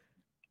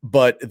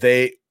 But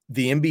the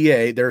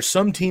NBA, there are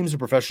some teams in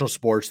professional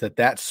sports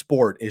that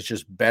sport is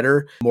just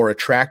better, more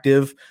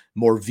attractive,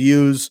 more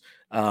views,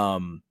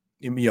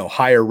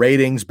 higher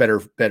ratings,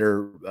 better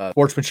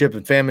sportsmanship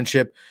and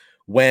fanmanship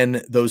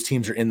when those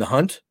teams are in the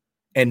hunt.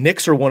 And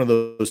Knicks are one of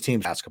those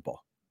teams in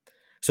basketball.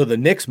 So the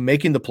Knicks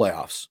making the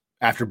playoffs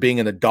after being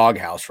in the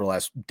doghouse for the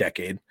last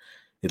decade,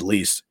 at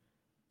least,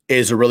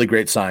 is a really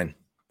great sign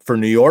for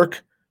New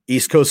York,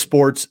 East Coast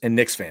sports, and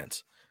Knicks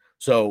fans.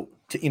 So,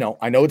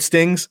 I know it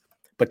stings,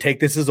 but take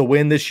this as a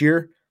win this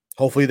year.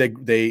 Hopefully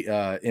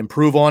they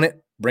improve on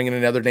it, bring in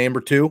another name or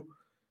two,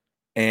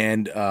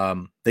 and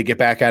they get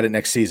back at it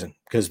next season,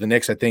 because the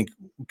Knicks, I think,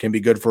 can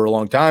be good for a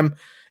long time.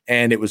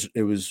 And it was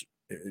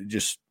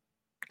just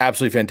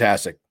absolutely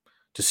fantastic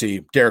to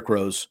see Derrick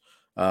Rose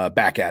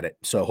back at it.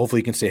 So hopefully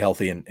he can stay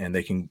healthy and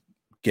they can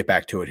get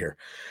back to it here.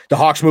 The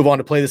Hawks move on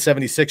to play the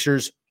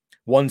 76ers,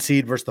 1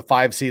 seed versus the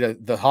 5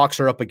 seed. The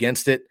Hawks are up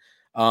against it,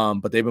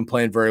 but they've been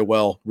playing very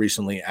well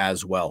recently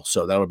as well.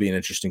 So that'll be an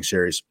interesting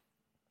series.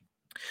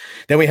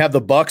 Then we have the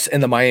Bucks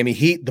and the Miami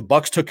Heat. The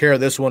Bucks took care of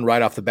this one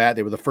right off the bat.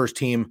 They were the first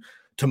team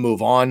to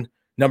move on.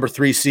 Number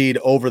 3 seed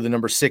over the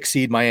number 6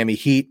 seed Miami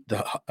Heat.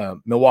 The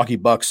Milwaukee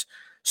Bucks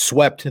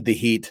swept the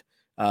Heat.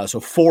 So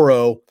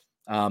 4-0.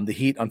 The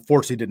Heat,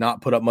 unfortunately, did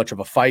not put up much of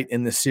a fight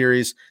in this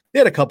series. They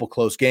had a couple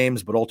close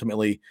games, but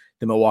ultimately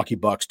the Milwaukee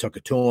Bucks took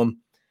it to them.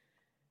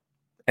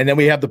 And then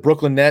we have the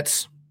Brooklyn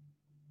Nets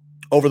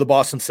over the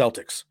Boston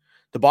Celtics.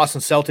 The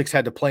Boston Celtics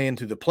had to play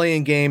into the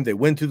play-in game. They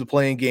went through the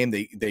play-in game.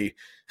 They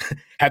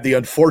had the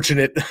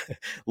unfortunate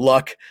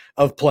luck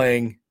of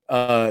playing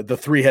the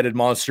three-headed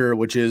monster,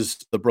 which is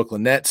the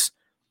Brooklyn Nets.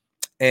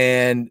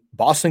 And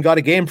Boston got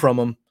a game from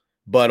them,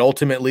 but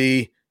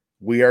ultimately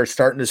we are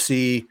starting to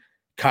see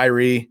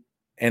Kyrie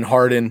and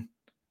Harden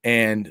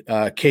and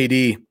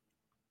KD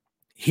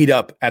heat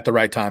up at the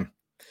right time.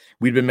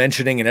 We've been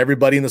mentioning, and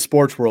everybody in the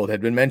sports world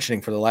had been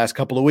mentioning for the last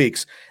couple of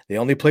weeks, they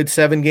only played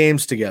 7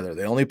 games together.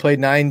 They only played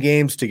 9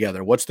 games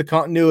together. What's the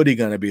continuity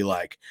going to be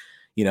like?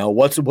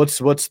 What's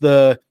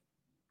the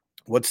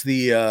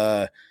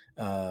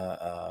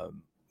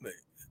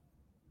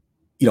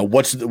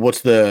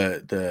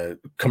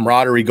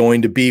camaraderie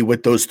going to be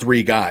with those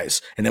 3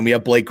 guys? And then we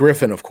have Blake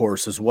Griffin, of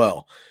course, as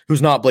well,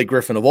 who's not Blake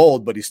Griffin of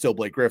old, but he's still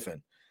Blake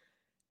Griffin.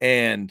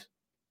 And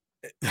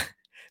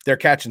they're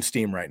catching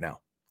steam right now.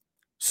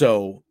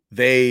 So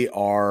they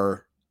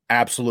are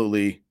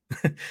absolutely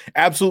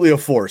a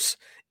force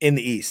in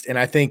the East. And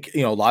I think,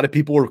 a lot of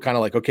people were kind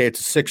of like, okay, it's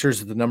the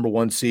Sixers at the number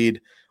 1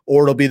 seed,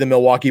 or it'll be the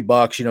Milwaukee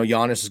Bucks.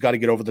 Giannis has got to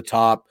get over the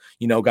top,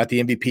 got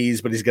the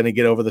MVPs, but he's going to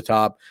get over the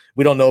top.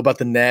 We don't know about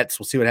the Nets.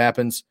 We'll see what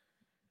happens.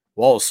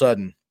 Well, all of a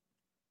sudden,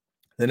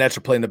 the Nets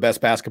are playing the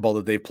best basketball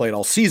that they've played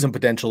all season,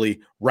 potentially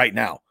right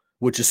now,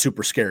 which is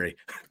super scary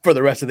for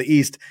the rest of the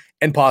East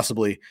and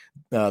possibly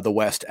the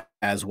West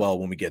as well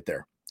when we get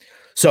there.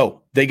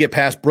 So they get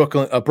past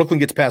Brooklyn. Brooklyn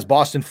gets past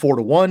Boston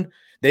 4-1.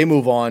 They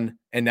move on,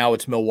 and now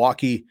it's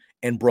Milwaukee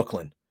and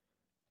Brooklyn.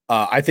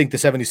 I think the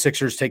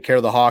 76ers take care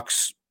of the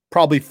Hawks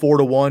probably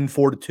 4-1,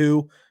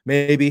 4-2,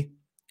 maybe.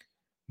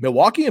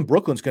 Milwaukee and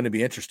Brooklyn's going to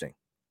be interesting.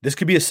 This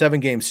could be a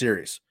 7-game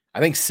series. I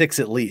think 6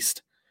 at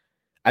least.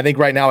 I think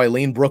right now I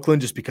lean Brooklyn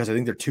just because I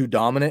think they're too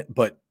dominant.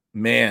 But,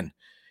 man,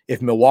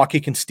 if Milwaukee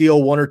can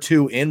steal 1 or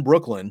 2 in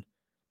Brooklyn,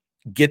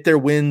 get their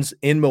wins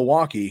in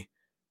Milwaukee,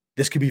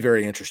 this could be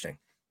very interesting.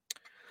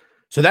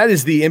 So that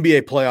is the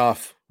NBA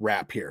playoff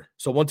wrap here.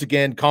 So once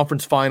again,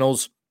 conference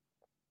finals,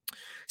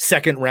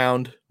 second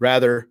round,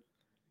 rather.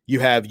 You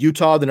have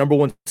Utah, the number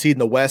 1 seed in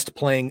the West,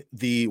 playing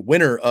the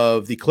winner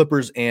of the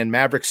Clippers and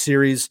Mavericks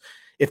series.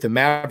 If the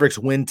Mavericks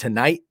win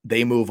tonight,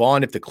 they move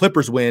on. If the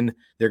Clippers win,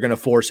 they're going to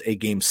force a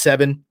Game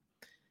 7.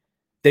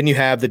 Then you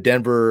have the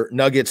Denver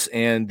Nuggets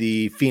and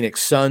the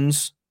Phoenix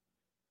Suns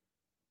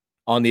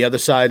on the other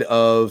side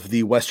of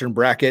the Western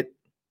bracket.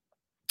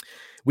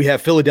 We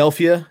have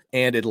Philadelphia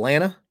and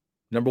Atlanta,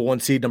 number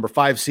 1 seed, number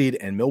 5 seed,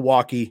 and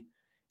Milwaukee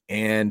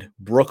and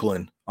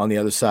Brooklyn on the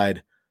other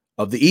side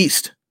of the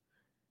East.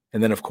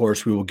 And then, of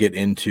course, we will get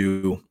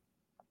into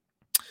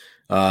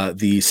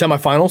the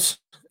semifinals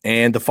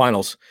and the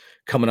finals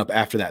coming up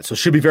after that. So it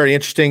should be very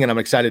interesting, and I'm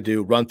excited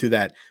to run through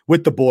that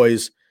with the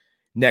boys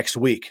next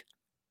week.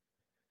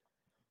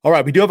 All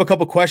right, we do have a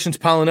couple questions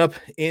piling up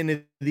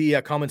in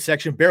the comment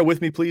section. Bear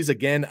with me, please.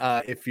 Again,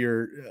 if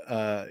you're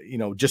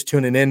just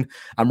tuning in,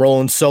 I'm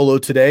rolling solo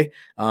today.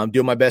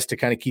 Doing my best to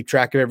kind of keep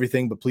track of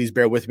everything, but please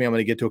bear with me. I'm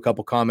going to get to a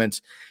couple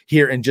comments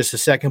here in just a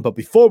second. But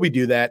before we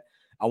do that,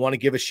 I want to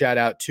give a shout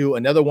out to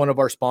another one of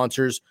our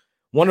sponsors,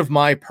 one of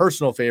my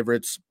personal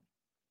favorites.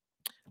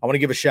 I want to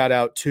give a shout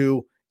out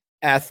to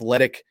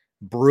Athletic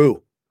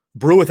Brew.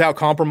 Brew without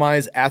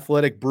compromise,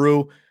 Athletic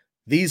Brew.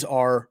 These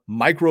are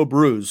micro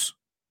brews,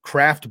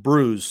 craft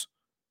brews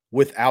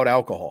without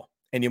alcohol.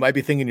 And you might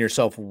be thinking to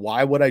yourself,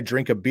 why would I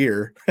drink a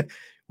beer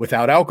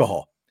without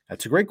alcohol?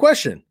 That's a great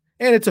question.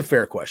 And it's a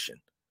fair question.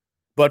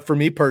 But for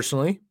me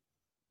personally,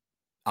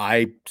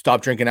 I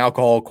stopped drinking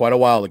alcohol quite a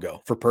while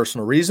ago for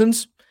personal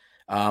reasons.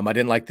 I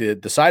didn't like the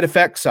side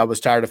effects. I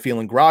was tired of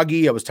feeling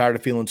groggy. I was tired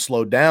of feeling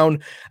slowed down.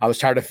 I was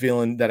tired of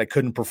feeling that I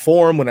couldn't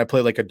perform when I play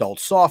like adult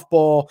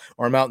softball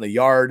or I'm out in the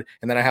yard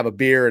and then I have a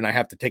beer and I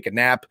have to take a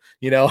nap.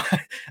 I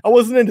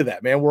wasn't into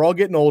that, man. We're all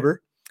getting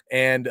older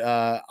and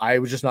I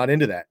was just not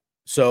into that.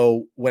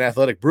 So when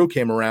Athletic Brew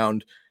came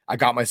around, I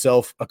got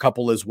myself a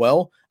couple as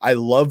well. I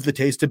love the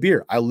taste of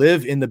beer. I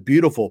live in the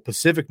beautiful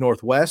Pacific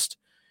Northwest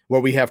where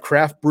we have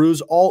craft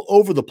brews all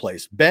over the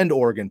place. Bend,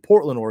 Oregon,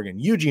 Portland, Oregon,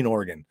 Eugene,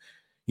 Oregon.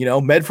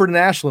 Medford and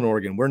Ashland,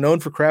 Oregon. We're known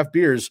for craft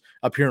beers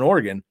up here in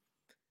Oregon.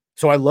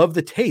 So I love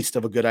the taste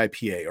of a good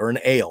IPA or an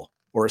ale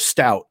or a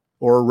stout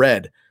or a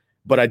red,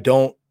 but I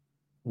don't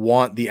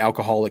want the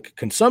alcoholic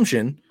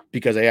consumption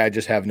because I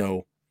just have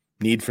no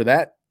need for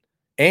that.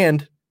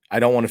 And I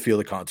don't want to feel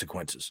the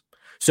consequences.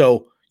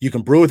 So you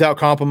can brew without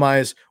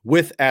compromise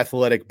with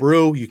Athletic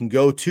Brew. You can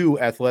go to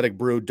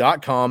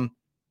athleticbrew.com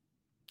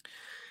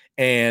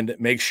and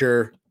make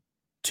sure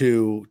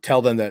to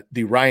tell them that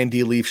the Ryan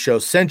D. Leaf Show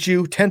sent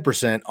you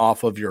 10%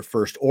 off of your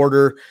first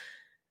order.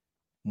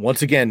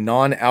 Once again,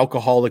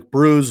 non-alcoholic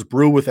brews,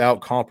 brew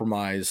without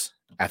compromise,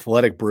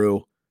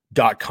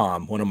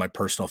 athleticbrew.com, one of my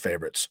personal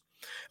favorites.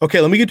 Okay,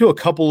 let me get to a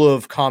couple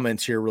of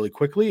comments here really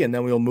quickly, and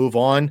then we'll move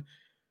on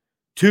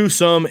to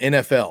some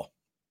NFL.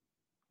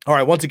 All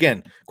right, once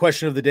again,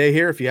 question of the day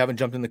here. If you haven't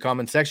jumped in the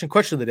comment section,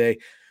 question of the day,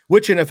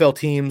 which NFL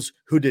teams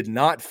who did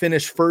not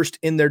finish first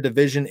in their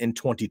division in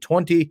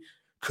 2020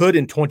 could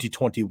in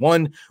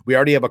 2021? We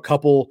already have a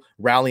couple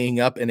rallying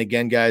up. And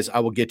again, guys, I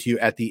will get to you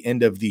at the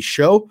end of the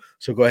show.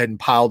 So go ahead and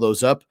pile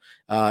those up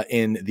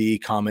in the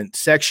comment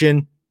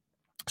section.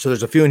 So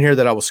there's a few in here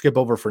that I will skip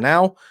over for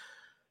now.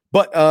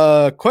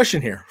 But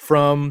question here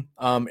from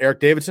Eric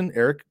Davidson.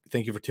 Eric,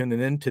 thank you for tuning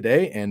in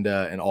today and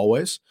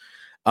always.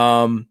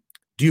 Do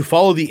you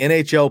follow the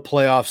NHL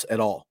playoffs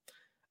at all?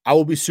 I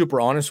will be super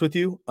honest with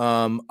you.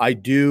 I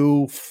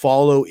do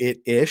follow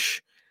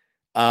it-ish.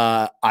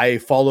 I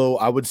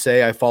would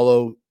say I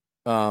follow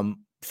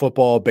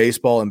football,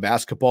 baseball, and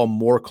basketball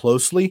more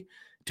closely,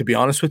 to be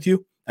honest with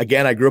you.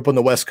 Again, I grew up on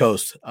the West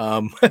Coast.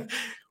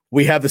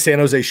 We have the San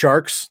Jose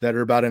Sharks that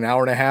are about an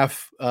hour and a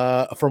half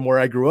from where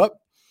I grew up.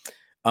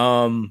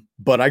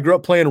 But I grew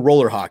up playing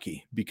roller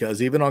hockey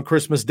because even on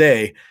Christmas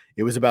Day,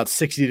 it was about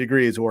 60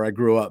 degrees where I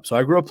grew up. So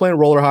I grew up playing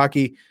roller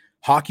hockey.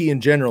 Hockey in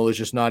general is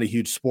just not a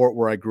huge sport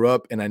where I grew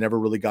up, and I never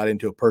really got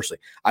into it personally.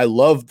 I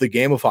love the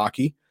game of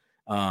hockey.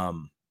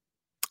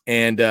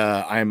 And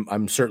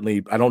I'm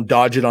certainly, I don't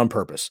dodge it on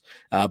purpose.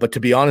 But to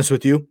be honest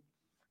with you,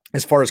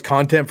 as far as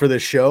content for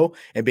this show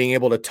and being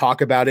able to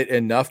talk about it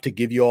enough to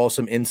give you all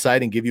some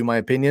insight and give you my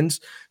opinions,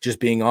 just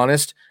being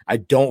honest, I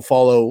don't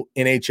follow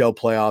NHL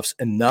playoffs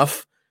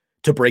enough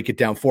to break it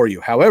down for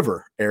you.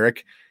 However,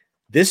 Eric,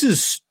 this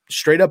is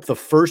straight up the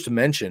first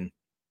mention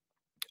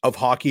of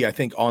hockey, I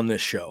think, on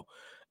this show.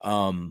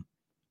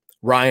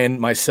 Ryan,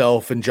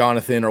 myself, and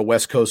Jonathan are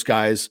West Coast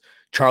guys.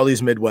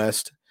 Charlie's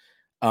Midwest.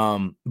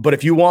 But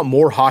if you want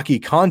more hockey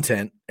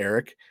content,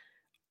 Eric,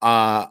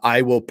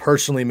 I will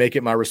personally make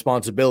it my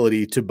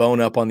responsibility to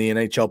bone up on the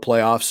NHL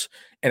playoffs,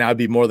 and I'd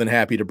be more than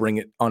happy to bring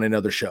it on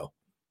another show.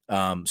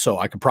 So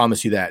I can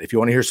promise you that. If you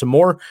want to hear some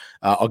more,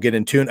 I'll get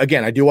in tune.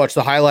 Again, I do watch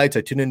the highlights.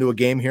 I tune into a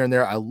game here and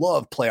there. I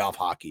love playoff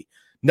hockey.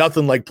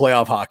 Nothing like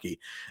playoff hockey.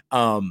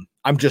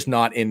 I'm just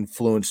not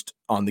influenced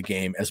on the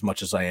game as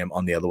much as I am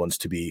on the other ones,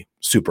 to be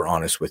super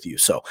honest with you.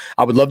 So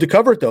I would love to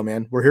cover it though,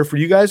 man. We're here for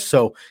you guys.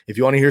 So if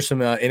you want to hear some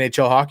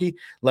NHL hockey,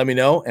 let me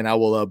know and I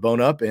will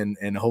bone up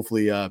and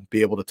hopefully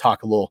be able to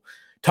talk a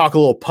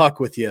little puck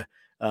with you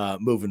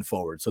moving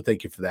forward. So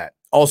thank you for that.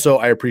 Also,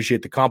 I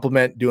appreciate the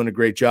compliment. Doing a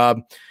great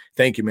job.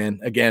 Thank you, man.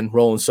 Again,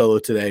 rolling solo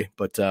today,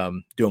 but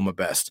doing my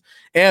best.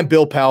 And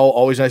Bill Powell,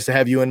 always nice to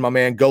have you in, my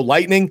man. Go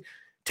Lightning.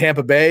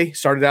 Tampa Bay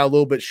started out a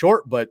little bit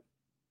short, but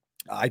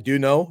I do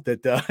know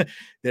that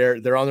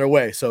they're on their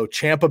way. So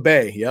Tampa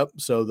Bay, yep.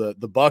 So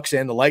the Bucks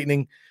and the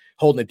Lightning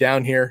holding it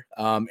down here,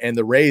 and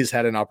the Rays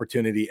had an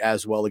opportunity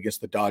as well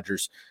against the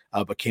Dodgers,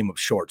 but came up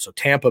short. So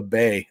Tampa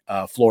Bay,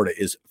 Florida,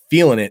 is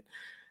feeling it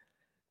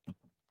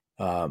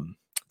the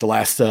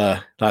last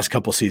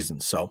couple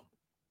seasons. So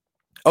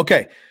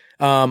okay,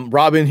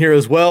 Robin here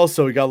as well.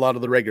 So we got a lot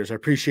of the regulars. I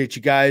appreciate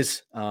you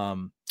guys.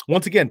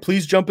 Once again,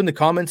 please jump in the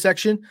comment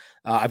section.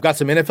 I've got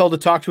some NFL to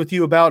talk with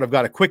you about. I've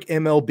got a quick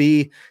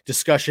MLB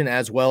discussion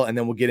as well, and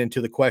then we'll get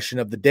into the question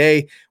of the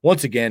day.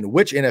 Once again,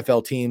 which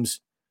NFL teams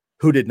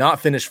who did not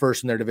finish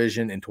first in their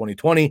division in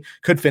 2020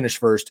 could finish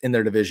first in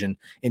their division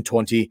in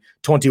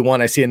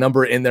 2021? I see a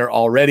number in there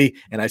already,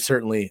 and I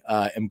certainly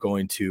am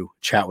going to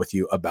chat with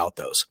you about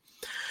those.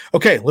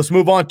 Okay, let's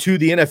move on to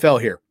the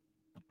NFL here.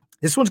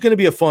 This one's going to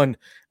be a fun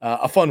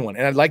one,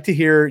 and I'd like to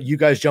hear you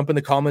guys jump in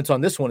the comments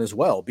on this one as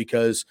well,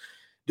 because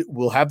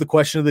we'll have the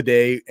question of the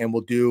day, and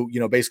we'll do,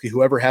 basically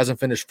whoever hasn't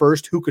finished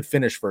first, who could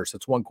finish first.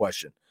 That's one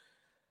question.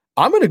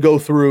 I'm going to go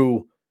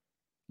through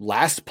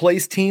last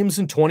place teams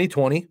in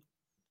 2020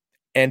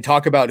 and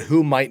talk about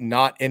who might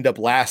not end up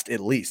last at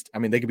least. I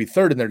mean, they could be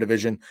third in their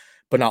division,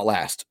 but not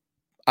last.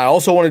 I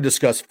also want to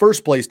discuss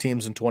first place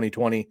teams in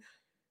 2020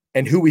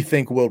 and who we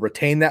think will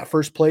retain that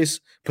first place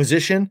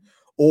position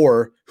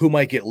or who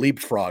might get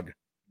leapfrogged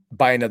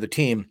by another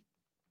team,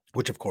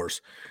 which of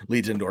course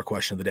leads into our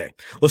question of the day.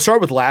 Let's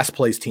start with last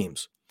place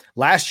teams.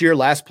 Last year,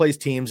 last place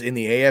teams in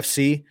the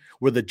AFC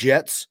were the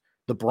Jets,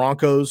 the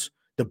Broncos,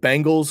 the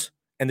Bengals,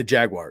 and the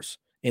Jaguars.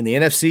 In the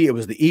NFC, it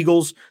was the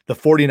Eagles, the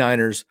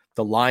 49ers,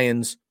 the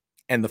Lions,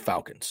 and the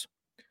Falcons.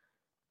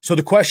 So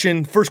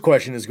the first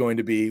question is going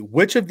to be,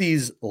 which of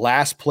these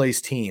last place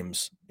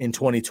teams in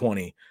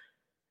 2020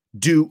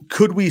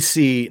 could we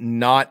see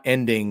not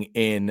ending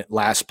in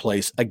last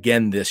place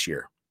again this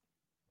year?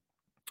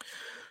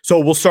 So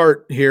we'll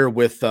start here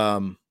with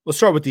let's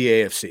start with the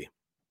AFC.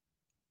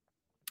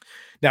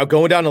 Now,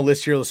 going down the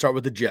list here, let's start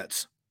with the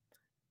Jets.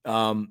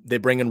 They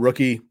bring in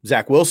rookie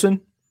Zach Wilson.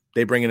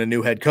 They bring in a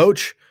new head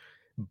coach,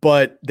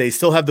 but they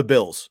still have the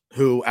Bills,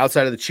 who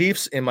outside of the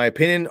Chiefs, in my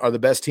opinion, are the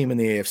best team in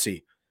the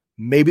AFC.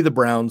 Maybe the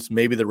Browns,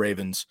 maybe the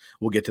Ravens.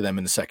 We'll get to them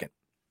in a second.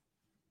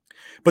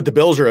 But the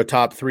Bills are a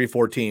top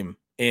 3-4 team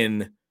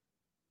in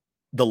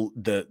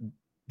the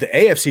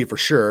AFC for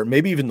sure,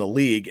 maybe even the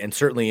league, and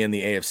certainly in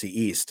the AFC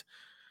East.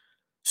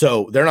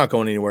 So they're not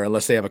going anywhere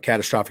unless they have a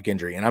catastrophic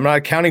injury. And I'm not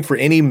accounting for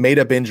any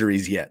made-up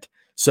injuries yet.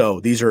 So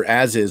these are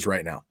as is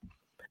right now.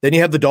 Then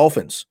you have the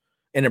Dolphins,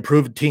 an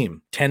improved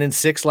team,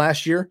 10-6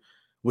 last year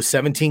with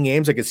 17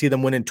 games. I could see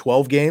them winning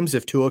 12 games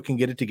if Tua can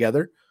get it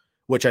together,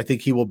 which I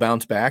think he will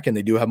bounce back. And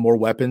they do have more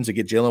weapons. They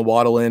get Jalen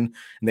Waddle in,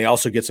 and they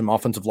also get some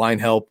offensive line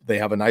help. They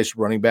have a nice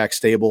running back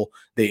stable.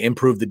 They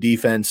improve the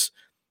defense.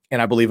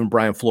 And I believe in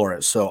Brian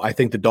Flores. So I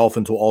think the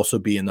Dolphins will also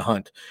be in the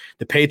hunt.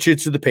 The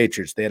Patriots are the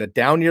Patriots. They had a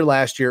down year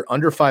last year,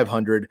 under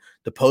 500,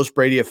 the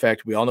post-Brady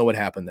effect. We all know what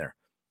happened there.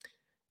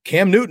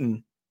 Cam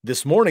Newton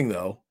this morning,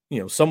 though,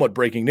 somewhat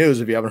breaking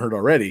news if you haven't heard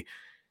already,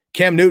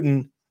 Cam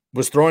Newton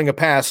was throwing a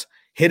pass,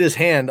 hit his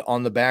hand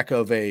on the back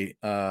of an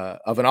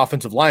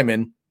offensive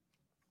lineman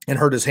and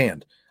hurt his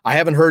hand. I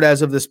haven't heard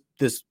as of this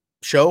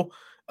show,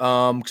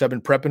 because I've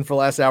been prepping for the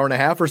last hour and a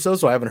half or so.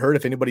 So I haven't heard.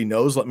 If anybody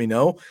knows, let me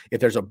know if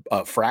there's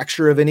a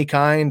fracture of any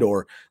kind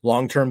or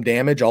long-term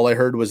damage. All I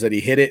heard was that he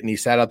hit it and he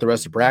sat out the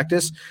rest of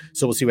practice.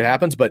 So we'll see what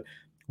happens. But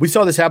we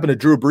saw this happen to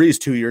Drew Brees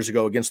 2 years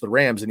ago against the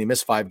Rams, and he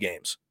missed 5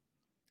 games.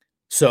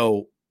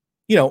 So,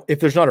 if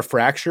there's not a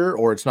fracture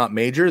or it's not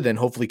major, then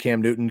hopefully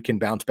Cam Newton can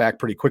bounce back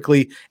pretty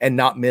quickly and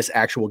not miss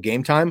actual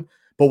game time.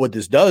 But what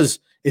this does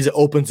is it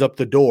opens up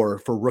the door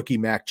for rookie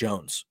Mac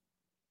Jones.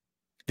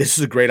 This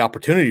is a great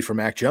opportunity for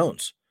Mac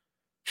Jones.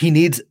 He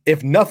needs,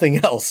 if nothing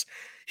else,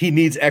 he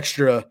needs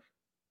extra,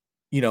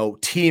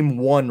 team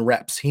one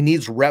reps. He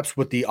needs reps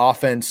with the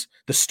offense,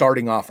 the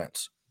starting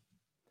offense,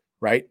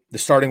 right? The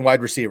starting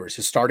wide receivers,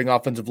 his starting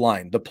offensive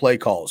line, the play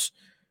calls,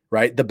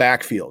 right? The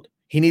backfield.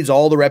 He needs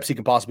all the reps he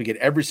can possibly get.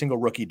 Every single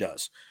rookie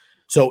does.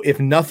 So if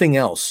nothing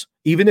else,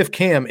 even if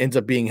Cam ends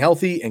up being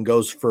healthy and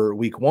goes for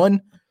week 1,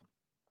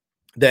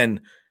 then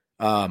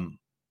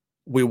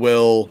we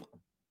will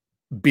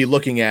be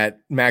looking at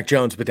Mac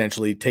Jones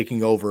potentially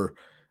taking over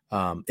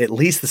at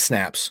least the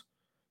snaps,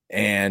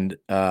 and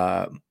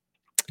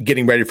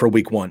getting ready for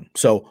week 1.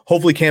 So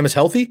hopefully Cam is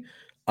healthy.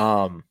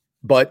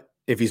 But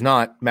if he's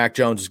not, Mac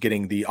Jones is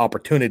getting the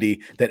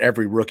opportunity that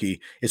every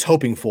rookie is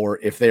hoping for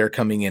if they are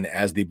coming in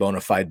as the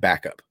bona fide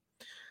backup.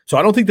 So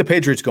I don't think the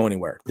Patriots go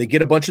anywhere. They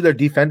get a bunch of their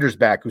defenders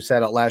back who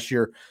sat out last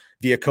year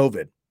via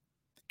COVID.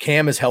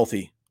 Cam is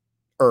healthier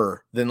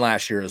than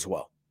last year as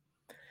well.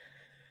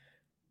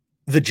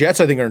 The Jets,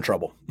 I think, are in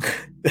trouble.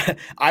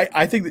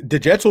 I think the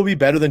Jets will be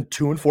better than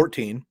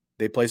 2-14.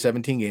 They play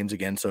 17 games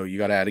again, so you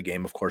got to add a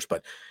game, of course.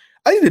 But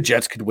I think the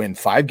Jets could win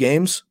 5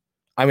 games.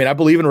 I mean, I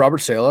believe in Robert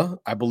Saleh.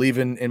 I believe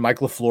in Mike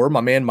LaFleur,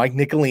 my man Mike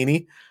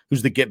Nicolini,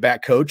 who's the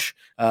get-back coach,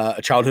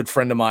 a childhood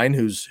friend of mine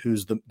who's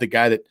the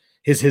guy that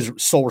his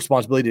sole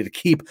responsibility to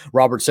keep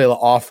Robert Saleh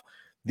off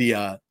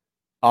the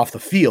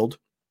field.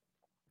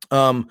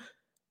 I'm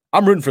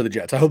rooting for the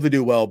Jets. I hope they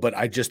do well, but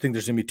I just think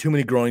there's going to be too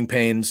many growing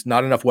pains,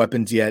 not enough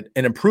weapons yet,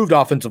 an improved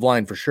offensive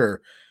line for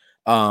sure,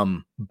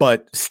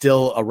 but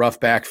still a rough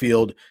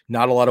backfield,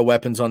 not a lot of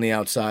weapons on the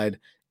outside,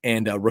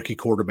 and a rookie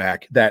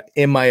quarterback that,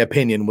 in my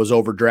opinion, was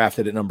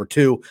overdrafted at number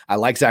 2. I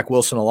like Zach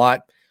Wilson a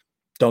lot.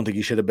 Don't think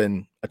he should have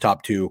been a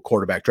top 2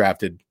 quarterback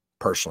drafted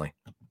personally.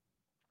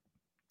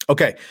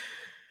 Okay.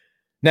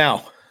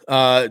 Now,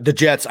 the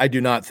Jets, I do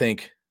not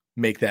think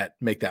make that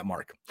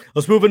mark.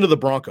 Let's move into the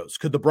Broncos.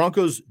 Could the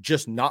Broncos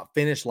just not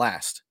finish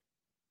last?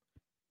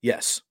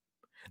 Yes,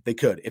 they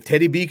could. If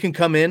Teddy B can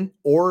come in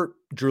or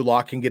Drew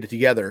Lock can get it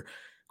together,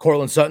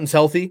 Cortland Sutton's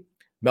healthy.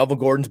 Melvin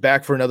Gordon's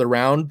back for another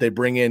round. They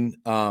bring in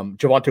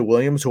Javonte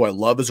Williams, who I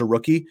love as a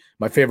rookie,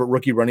 my favorite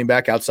rookie running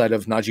back outside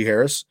of Najee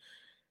Harris.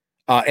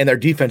 And their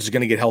defense is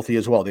going to get healthy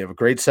as well. They have a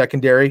great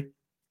secondary.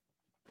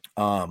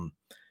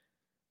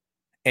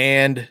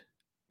 And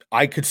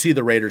I could see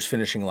the Raiders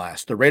finishing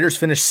last. The Raiders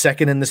finished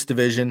second in this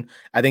division.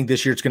 I think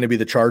this year it's going to be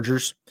the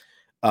Chargers.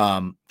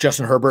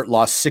 Justin Herbert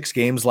lost 6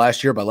 games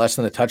last year by less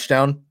than a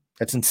touchdown.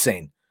 That's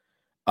insane.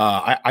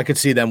 I could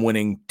see them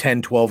winning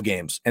 10, 12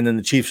 games, and then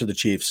the Chiefs are the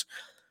Chiefs.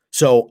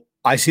 So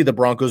I see the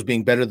Broncos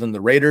being better than the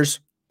Raiders.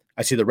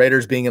 I see the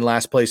Raiders being in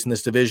last place in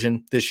this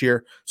division this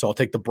year, so I'll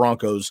take the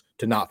Broncos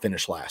to not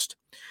finish last.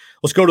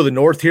 Let's go to the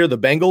North here, the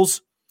Bengals.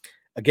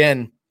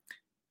 Again,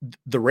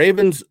 the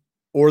Ravens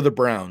or the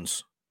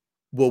Browns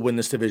will win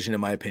this division,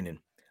 in my opinion.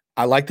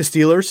 I like the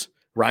Steelers.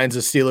 Ryan's a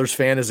Steelers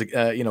fan as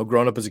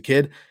growing up as a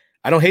kid.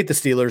 I don't hate the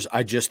Steelers.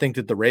 I just think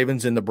that the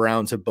Ravens and the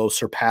Browns have both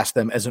surpassed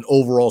them as an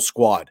overall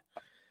squad.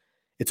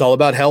 It's all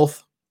about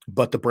health,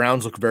 but the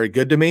Browns look very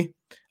good to me.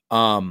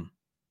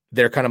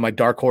 They're kind of my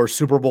dark horse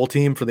Super Bowl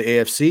team for the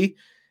AFC,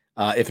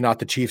 if not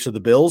the Chiefs or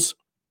the Bills.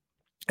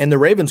 And the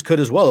Ravens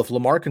could as well if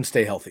Lamar can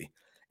stay healthy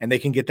and they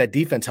can get that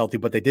defense healthy,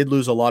 but they did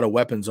lose a lot of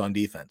weapons on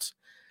defense.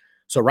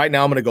 So right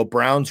now I'm going to go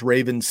Browns,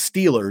 Ravens,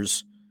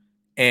 Steelers,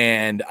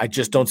 and I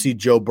just don't see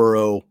Joe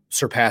Burrow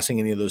surpassing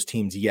any of those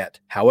teams yet.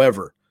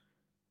 However,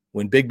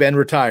 when Big Ben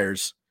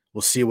retires,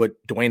 we'll see what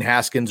Dwayne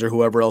Haskins or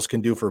whoever else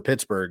can do for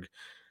Pittsburgh.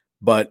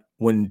 But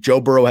when Joe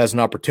Burrow has an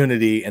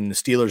opportunity and the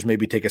Steelers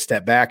maybe take a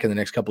step back in the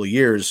next couple of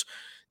years,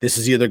 this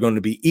is either going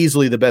to be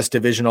easily the best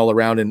division all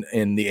around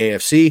in the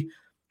AFC,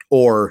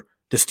 or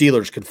the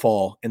Steelers could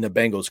fall and the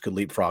Bengals could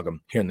leapfrog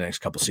them here in the next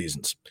couple of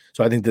seasons.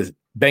 So I think the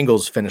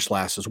Bengals finish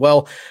last as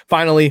well.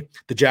 Finally,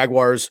 the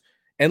Jaguars.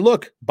 And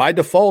look, by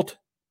default,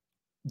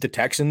 the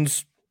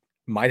Texans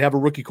might have a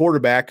rookie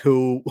quarterback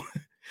who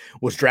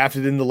was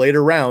drafted in the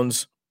later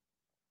rounds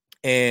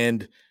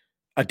and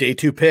a day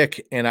 2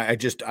 pick. And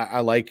I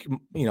like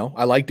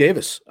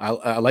Davis.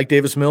 I like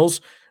Davis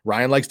Mills.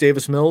 Ryan likes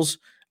Davis Mills.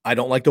 I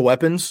don't like the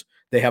weapons.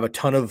 They have a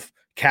ton of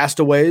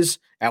castaways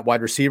at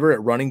wide receiver,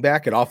 at running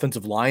back, at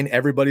offensive line.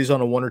 Everybody's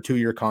on a 1 or 2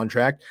 year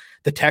contract.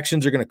 The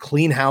Texans are going to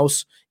clean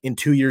house in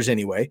 2 years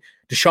anyway.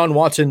 Deshaun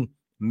Watson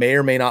may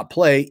or may not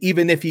play.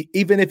 Even if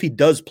he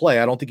does play,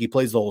 I don't think he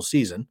plays the whole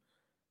season.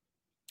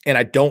 And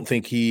I don't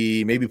think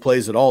he maybe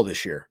plays at all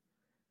this year.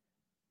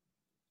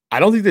 I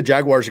don't think the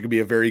Jaguars are going to be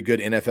a very good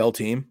NFL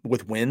team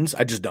with wins.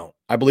 I just don't.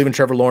 I believe in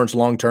Trevor Lawrence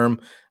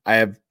long-term. I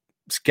have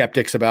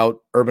skeptics about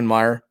Urban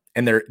Meyer,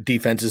 and their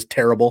defense is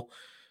terrible.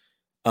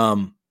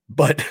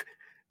 But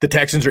the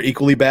Texans are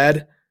equally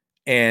bad,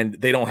 and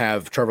they don't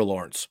have Trevor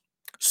Lawrence.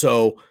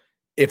 So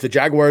if the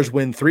Jaguars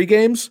win 3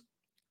 games,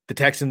 the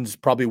Texans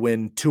probably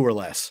win 2 or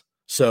less.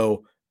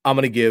 So I'm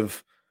going to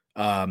give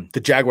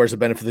the Jaguars the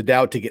benefit of the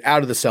doubt to get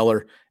out of the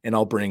cellar, and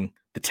I'll bring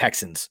the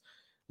Texans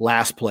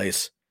last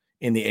place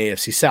in the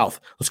AFC South.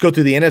 Let's go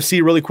through the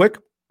NFC really quick,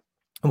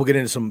 and we'll get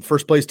into some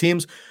first-place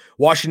teams.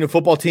 Washington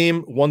football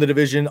team won the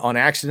division on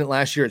accident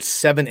last year at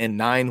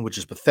 7-9, which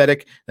is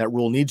pathetic. That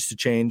rule needs to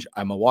change.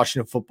 I'm a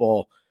Washington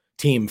football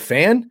team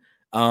fan.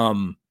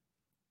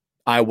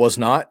 I was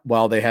not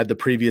while they had the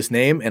previous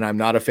name, and I'm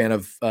not a fan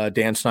of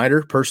Dan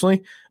Snyder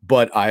personally,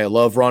 but I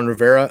love Ron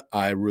Rivera.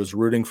 I was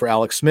rooting for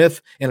Alex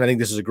Smith, and I think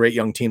this is a great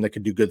young team that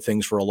could do good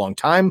things for a long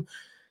time.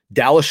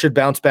 Dallas should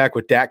bounce back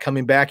with Dak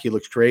coming back. He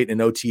looks great in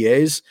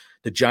OTAs.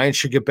 The Giants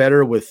should get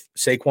better with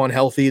Saquon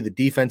healthy, the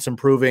defense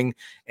improving,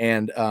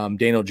 and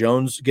Daniel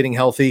Jones getting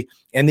healthy.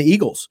 And the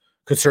Eagles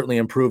could certainly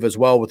improve as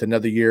well with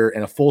another year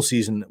and a full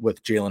season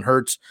with Jalen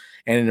Hurts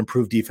and an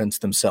improved defense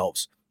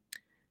themselves.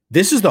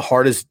 This is the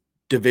hardest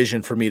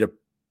division for me to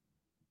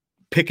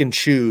pick and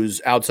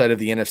choose outside of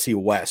the NFC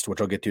West,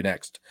 which I'll get to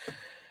next.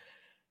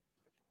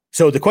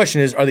 So the question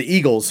is, are the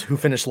Eagles, who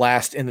finished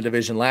last in the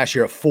division last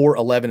year at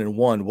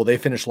 4-11-1, will they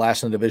finish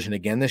last in the division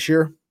again this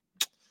year?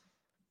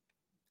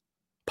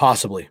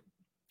 Possibly.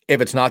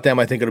 If it's not them,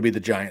 I think it'll be the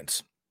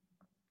Giants.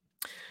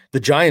 The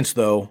Giants,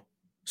 though,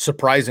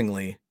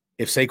 surprisingly,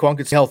 if Saquon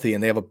gets healthy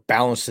and they have a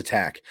balanced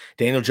attack,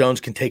 Daniel Jones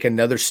can take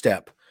another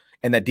step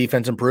and that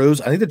defense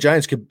improves, I think the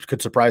Giants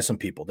could surprise some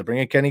people. They're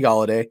bringing Kenny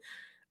Golladay.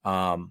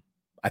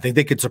 I think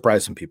they could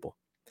surprise some people.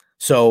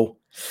 So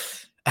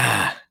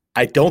I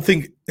don't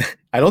think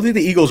the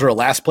Eagles are a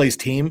last place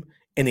team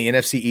in the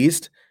NFC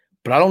East,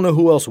 but I don't know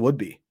who else would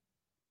be.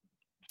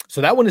 So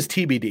that one is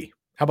TBD.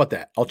 How about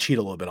that? I'll cheat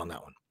a little bit on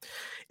that one.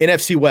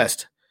 NFC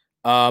West,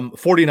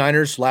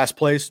 49ers, last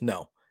place.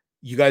 No,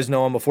 you guys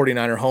know I'm a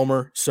 49er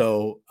homer,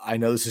 so I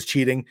know this is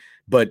cheating,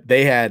 but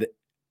they led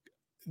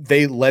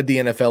the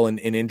NFL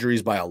in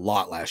injuries by a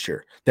lot last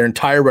year. Their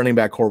entire running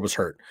back core was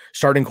hurt.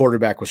 Starting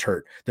quarterback was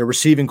hurt. Their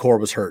receiving core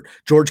was hurt.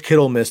 George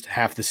Kittle missed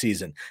half the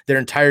season. Their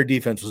entire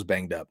defense was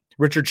banged up.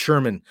 Richard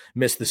Sherman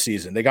missed the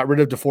season. They got rid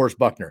of DeForest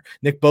Buckner.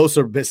 Nick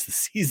Bosa missed the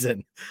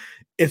season.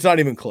 It's not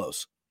even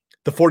close.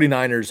 The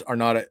 49ers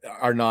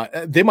are not.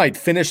 They might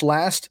finish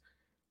last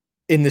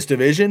in this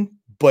division,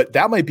 but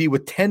that might be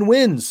with 10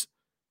 wins.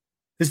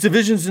 This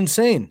division's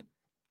insane.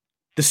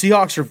 The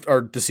Seahawks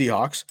are the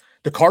Seahawks.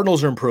 The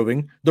Cardinals are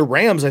improving. The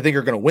Rams, I think,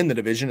 are going to win the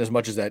division, as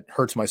much as that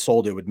hurts my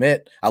soul to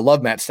admit. I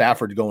love Matt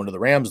Stafford going to the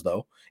Rams,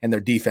 though, and their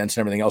defense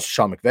and everything else,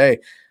 Sean McVay.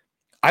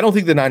 I don't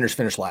think the Niners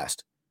finish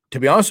last. To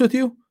be honest with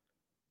you,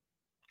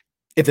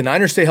 if the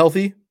Niners stay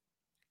healthy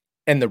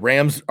and the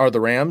Rams are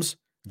the Rams,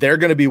 they're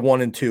going to be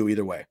 1-2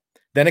 either way.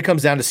 Then it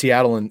comes down to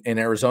Seattle and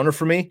Arizona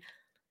for me.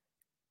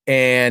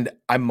 And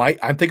I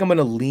think I'm going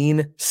to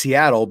lean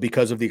Seattle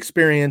because of the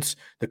experience,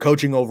 the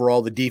coaching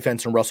overall, the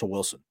defense, and Russell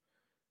Wilson.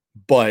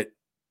 But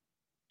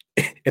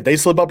if they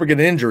slip up or get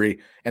an injury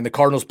and the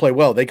Cardinals play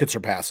well, they could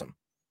surpass them.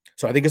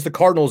 So I think it's the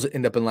Cardinals that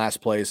end up in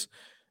last place,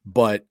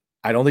 but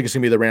I don't think it's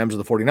going to be the Rams or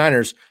the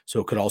 49ers, so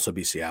it could also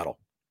be Seattle.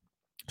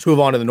 Let's move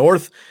on to the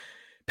North.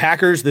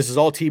 Packers, this is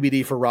all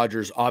TBD for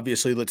Rodgers,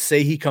 obviously. Let's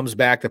say he comes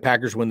back. The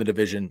Packers win the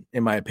division,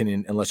 in my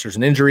opinion, unless there's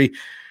an injury.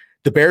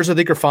 The Bears, I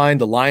think, are fine.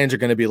 The Lions are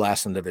going to be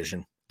last in the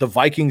division. The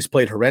Vikings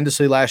played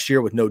horrendously last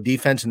year with no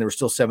defense, and they were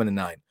still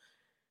 7-9.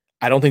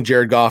 I don't think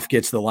Jared Goff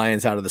gets the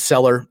Lions out of the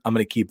cellar. I'm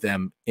going to keep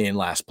them in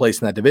last place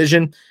in that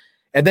division.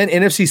 And then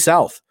NFC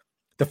South.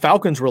 The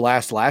Falcons were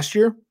last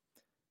year,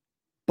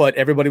 but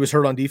everybody was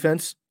hurt on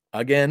defense.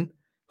 Again,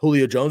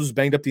 Julio Jones was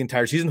banged up the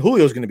entire season.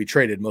 Julio's going to be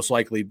traded, most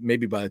likely,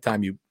 maybe by the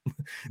time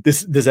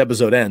this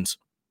episode ends.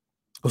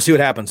 We'll see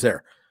what happens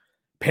there.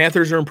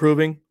 Panthers are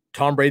improving.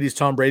 Tom Brady's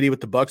Tom Brady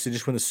with the Bucs. They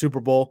just won the Super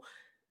Bowl.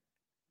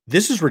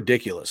 This is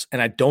ridiculous, and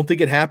I don't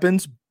think it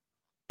happens,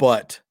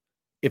 but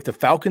if the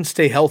Falcons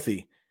stay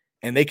healthy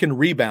and they can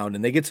rebound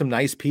and they get some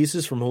nice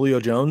pieces from Julio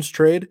Jones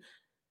trade,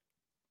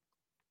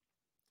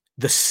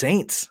 the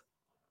Saints,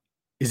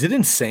 is it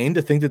insane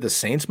to think that the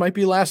Saints might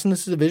be last in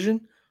this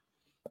division?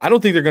 I don't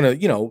think they're going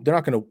to, they're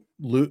not going to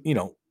lose,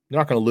 they're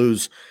not going to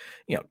lose,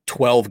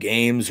 12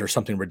 games or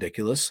something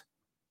ridiculous.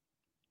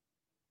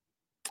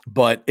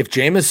 But if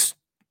Jameis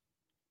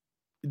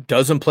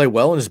doesn't play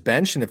well in his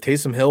bench, and if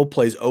Taysom Hill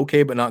plays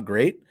okay but not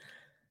great,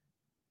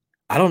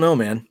 I don't know,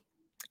 man.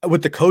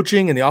 With the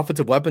coaching and the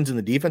offensive weapons and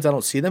the defense, I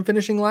don't see them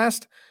finishing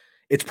last.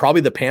 It's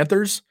probably the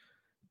Panthers,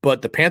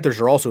 but the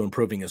Panthers are also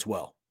improving as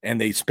well. And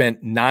they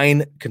spent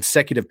 9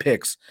 consecutive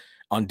picks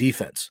on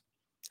defense.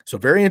 So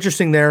very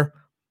interesting there.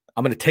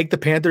 I'm going to take the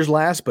Panthers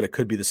last, but it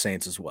could be the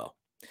Saints as well.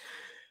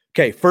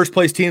 Okay, first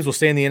place teams will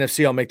stay in the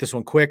NFC. I'll make this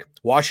one quick.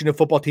 Washington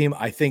football team,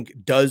 I think,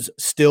 does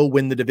still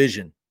win the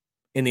division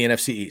in the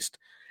NFC East.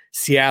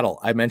 Seattle,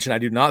 I mentioned I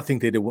do not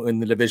think they did win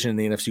the division in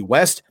the NFC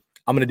West.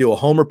 I'm going to do a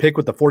homer pick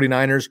with the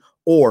 49ers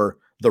or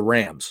the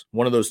Rams.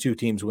 One of those two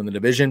teams win the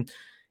division.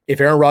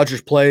 If Aaron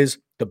Rodgers plays,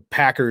 the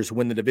Packers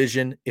win the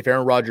division. If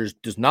Aaron Rodgers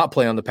does not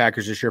play on the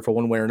Packers this year for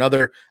one way or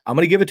another, I'm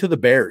going to give it to the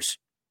Bears.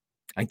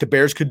 I think the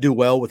Bears could do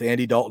well with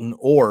Andy Dalton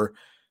or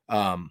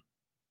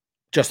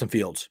Justin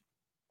Fields.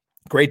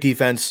 Great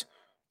defense,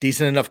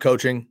 decent enough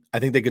coaching. I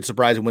think they could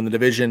surprise and win the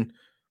division.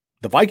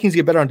 The Vikings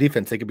get better on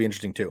defense. They could be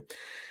interesting too.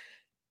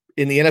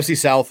 In the NFC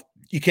South,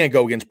 you can't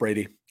go against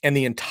Brady and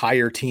the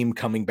entire team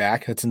coming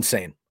back. That's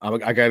insane. I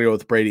got to go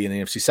with Brady in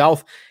the NFC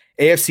South.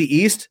 AFC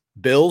East,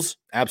 Bills,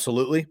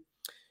 absolutely.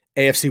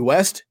 AFC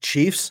West,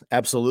 Chiefs,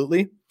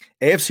 absolutely.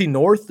 AFC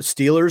North, the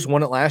Steelers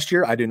won it last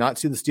year. I do not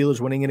see the Steelers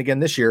winning it again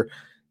this year.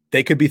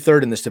 They could be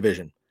third in this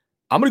division.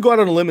 I'm going to go out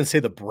on a limb and say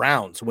the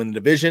Browns win the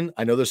division.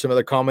 I know there's some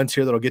other comments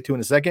here that I'll get to in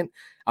a second.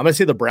 I'm going to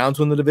say the Browns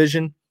win the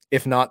division,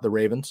 if not the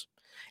Ravens.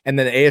 And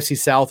then the AFC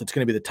South, it's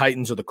going to be the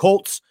Titans or the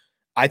Colts.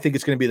 I think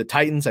it's going to be the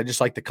Titans. I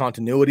just like the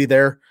continuity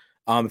there.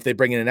 If they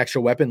bring in an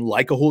extra weapon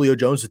like a Julio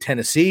Jones to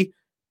Tennessee,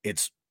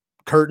 it's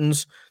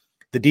curtains.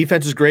 The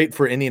defense is great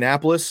for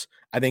Indianapolis.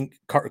 I think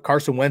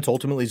Carson Wentz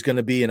ultimately is going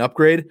to be an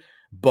upgrade,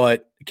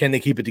 but can they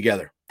keep it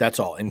together? That's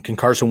all. And can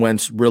Carson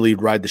Wentz really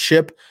ride the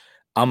ship?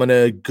 I'm going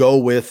to go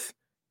with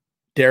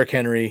Derrick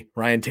Henry,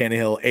 Ryan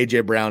Tannehill,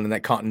 A.J. Brown, and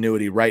that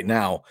continuity right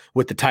now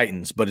with the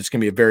Titans, but it's going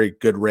to be a very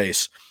good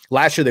race.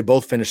 Last year, they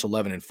both finished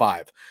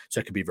 11-5, so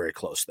it could be very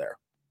close there.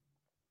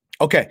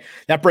 Okay,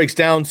 that breaks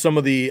down some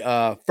of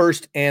the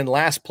first and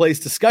last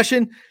place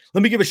discussion.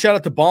 Let me give a shout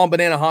out to Bomb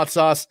Banana Hot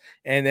Sauce,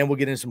 and then we'll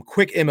get into some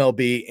quick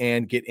MLB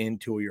and get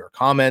into your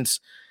comments.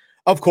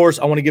 Of course,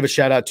 I want to give a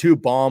shout out to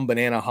Bomb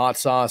Banana Hot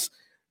Sauce.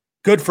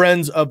 Good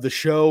friends of the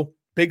show,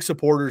 big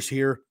supporters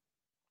here.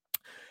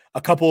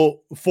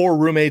 Four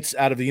roommates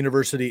out of the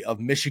University of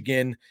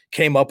Michigan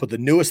came up with the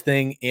newest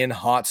thing in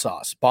hot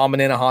sauce. Bomb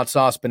Banana Hot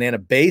Sauce, banana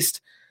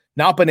based,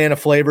 not banana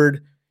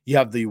flavored. You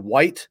have the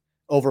white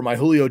over my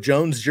Julio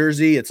Jones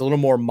jersey. It's a little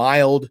more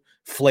mild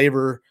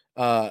flavor,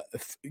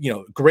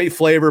 great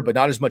flavor, but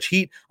not as much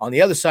heat. On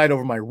the other side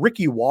over my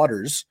Ricky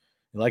Waters,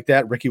 you like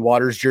that? Ricky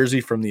Waters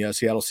jersey from the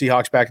Seattle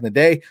Seahawks back in the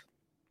day.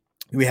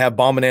 We have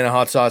Bomb Banana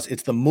Hot Sauce.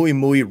 It's the muy,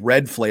 muy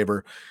red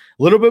flavor.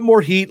 A little bit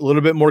more heat, a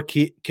little bit more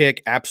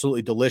kick.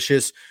 Absolutely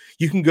delicious.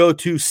 You can go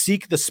to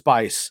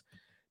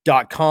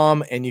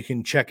seekthespice.com and you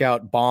can check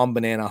out Bomb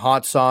Banana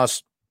Hot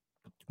Sauce.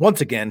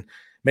 Once again,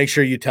 make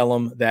sure you tell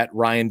them that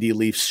Ryan D.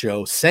 Leaf's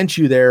show sent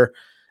you there.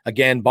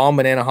 Again, Bomb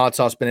Banana Hot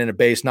Sauce, banana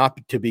based, not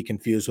to be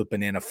confused with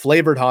banana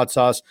flavored hot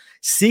sauce.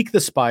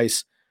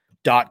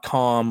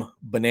 Seekthespice.com,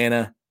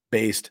 banana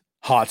based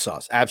hot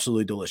sauce.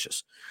 Absolutely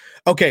delicious.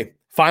 Okay.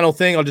 Final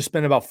thing, I'll just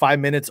spend about 5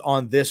 minutes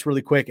on this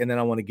really quick, and then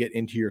I want to get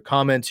into your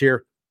comments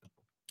here.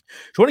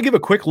 Just want to give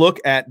a quick look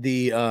at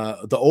the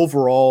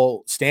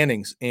overall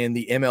standings in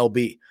the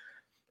MLB.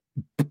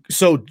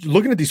 So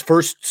looking at these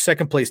first,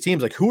 second place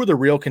teams, like who are the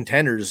real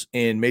contenders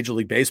in Major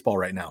League Baseball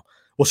right now?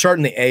 We'll start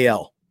in the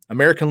AL,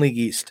 American League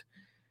East.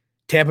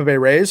 Tampa Bay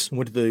Rays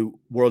went to the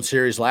World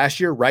Series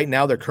last year. Right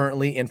now, they're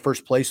currently in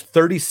first place,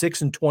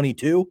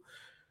 36-22,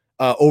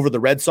 over the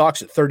Red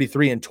Sox at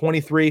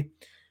 33-23.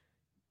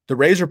 The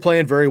Rays are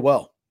playing very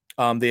well.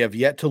 They have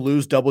yet to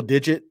lose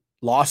double-digit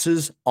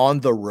losses on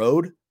the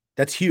road.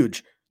 That's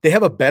huge. They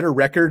have a better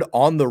record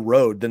on the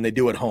road than they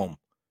do at home.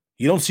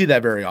 You don't see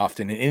that very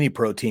often in any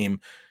pro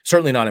team,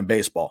 certainly not in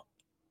baseball.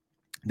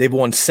 They've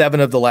won 7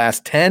 of the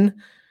last 10,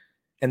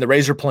 and the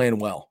Rays are playing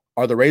well.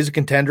 Are the Rays a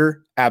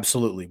contender?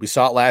 Absolutely. We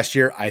saw it last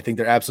year. I think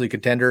they're absolutely a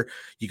contender.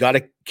 You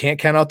can't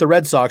count out the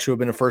Red Sox, who have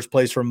been in first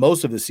place for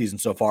most of the season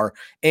so far,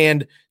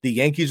 and the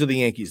Yankees are the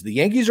Yankees. The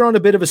Yankees are on a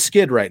bit of a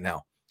skid right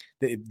now.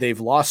 They've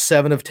lost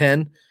 7 of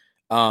 10,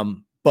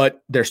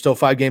 but they're still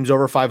 5 games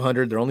over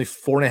 500. They're only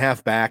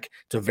 4.5 back.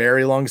 It's a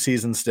very long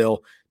season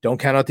still. Don't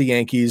count out the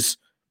Yankees.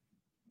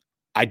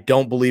 I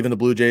don't believe in the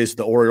Blue Jays.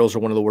 The Orioles are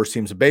one of the worst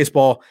teams in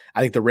baseball.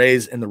 I think the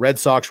Rays and the Red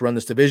Sox run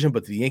this division,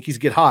 but the Yankees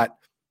get hot.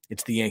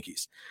 It's the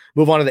Yankees.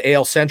 Move on to the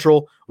AL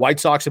Central.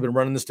 White Sox have been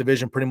running this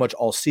division pretty much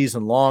all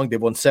season long.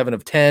 They've won 7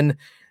 of 10.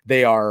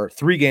 They are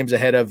 3 games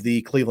ahead of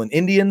the Cleveland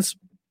Indians.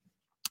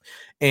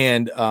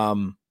 And,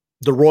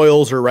 the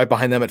Royals are right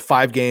behind them at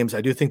 5 games.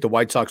 I do think the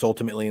White Sox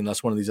ultimately,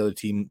 unless one of these other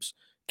teams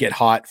get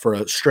hot for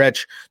a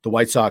stretch, the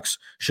White Sox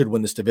should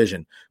win this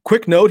division.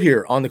 Quick note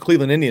here on the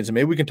Cleveland Indians, and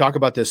maybe we can talk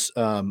about this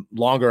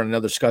longer in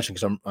another discussion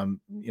because I'm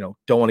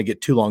don't want to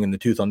get too long in the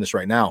tooth on this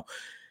right now.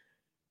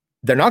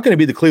 They're not going to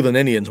be the Cleveland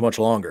Indians much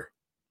longer.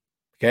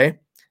 Okay,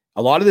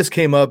 a lot of this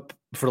came up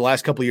for the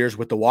last couple of years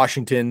with the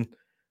Washington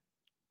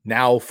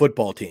now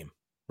football team,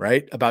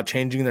 right? About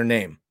changing their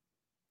name.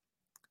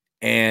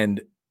 And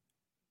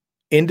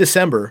in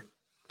December,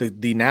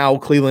 the now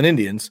Cleveland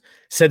Indians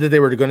said that they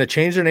were going to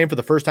change their name for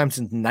the first time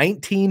since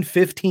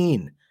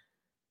 1915.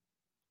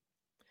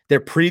 Their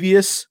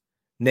previous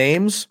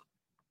names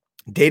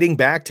dating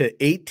back to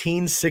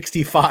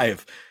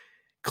 1865.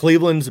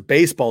 Cleveland's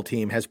baseball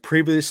team has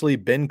previously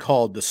been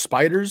called the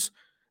Spiders,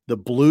 the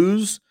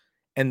Blues,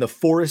 and the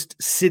Forest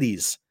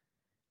Cities.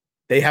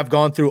 They have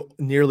gone through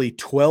nearly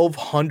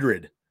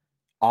 1,200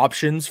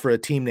 options for a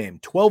team name.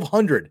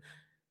 1,200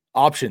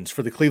 options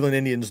for the Cleveland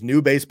Indians'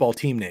 new baseball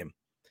team name.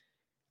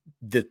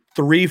 The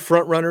 3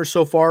 front runners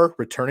so far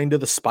returning to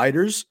the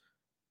Spiders,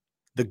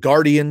 the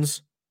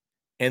Guardians,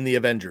 and the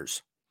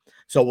Avengers.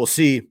 So we'll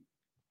see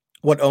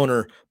what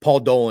owner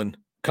Paul Dolan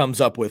comes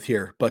up with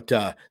here. But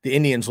the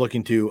Indians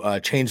looking to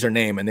change their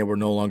name, and they will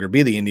no longer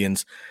be the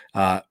Indians,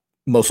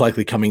 most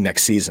likely coming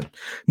next season.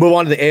 Move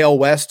on to the AL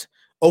West.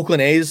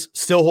 Oakland A's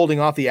still holding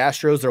off the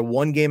Astros. They're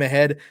 1 game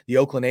ahead. The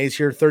Oakland A's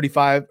here,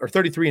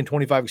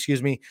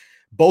 33-25,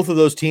 Both of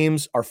those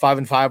teams are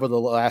 5-5 over the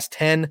last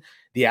 10.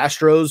 The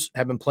Astros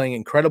have been playing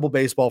incredible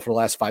baseball for the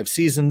last 5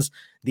 seasons.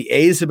 The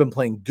A's have been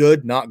playing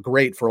good, not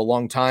great, for a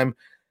long time.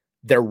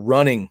 They're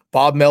running.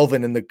 Bob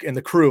Melvin and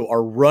the crew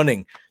are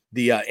running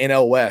the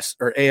NL West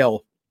or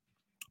AL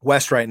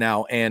West right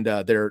now, and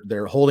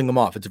they're holding them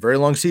off. It's a very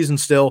long season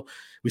still.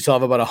 We still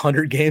have about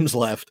 100 games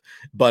left,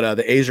 but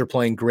the A's are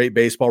playing great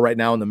baseball right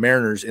now, and the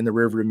Mariners in the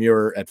rearview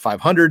mirror at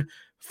 500,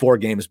 4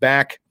 games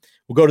back.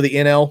 We'll go to the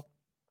NL.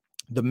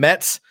 The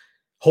Mets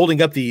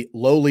holding up the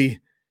lowly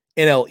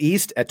NL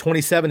East at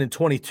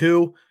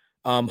 27-22.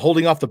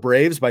 holding off the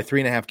Braves by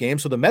 3.5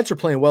 games. So the Mets are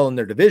playing well in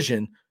their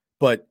division,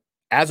 but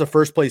as a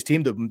first place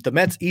team, the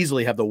Mets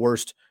easily have the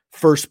worst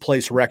first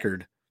place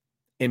record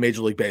in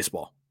Major League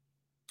Baseball.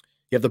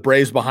 You have the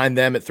Braves behind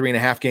them at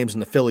 3.5 games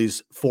and the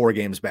Phillies 4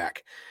 games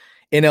back.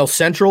 NL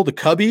Central, the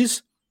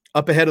Cubbies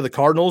up ahead of the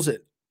Cardinals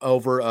at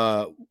over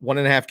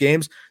 1.5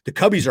 games. The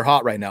Cubbies are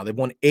hot right now. They've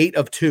won 8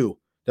 of 2.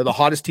 They're the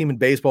hottest team in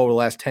baseball over the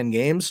last 10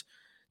 games.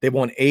 They've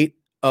won 8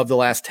 of the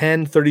last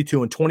 10,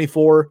 32 and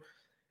 24.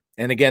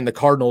 And again, the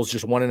Cardinals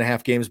just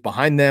 1.5 games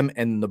behind them,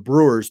 and the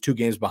Brewers 2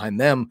 games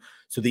behind them.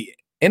 So the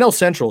NL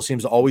Central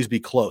seems to always be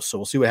close. So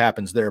we'll see what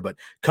happens there. But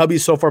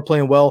Cubbies so far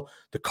playing well.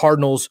 The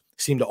Cardinals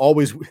seem to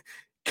always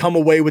come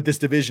away with this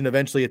division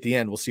eventually at the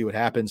end. We'll see what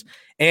happens.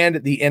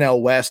 And the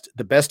NL West,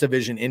 the best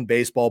division in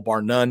baseball,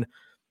 bar none.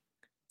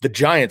 The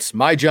Giants,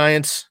 my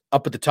Giants,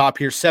 up at the top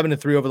here,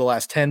 7-3 over the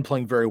last 10,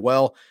 playing very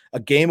well. A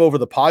game over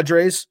the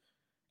Padres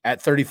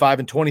at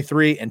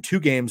 35-23, and 2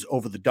 games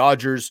over the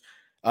Dodgers.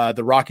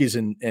 The Rockies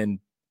and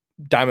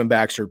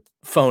Diamondbacks are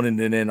phoning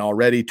it in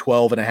already,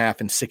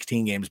 12.5 and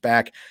 16 games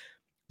back.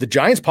 The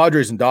Giants,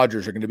 Padres, and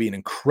Dodgers are going to be an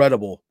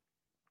incredible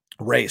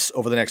race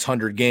over the next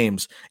 100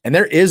 games. And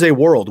there is a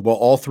world where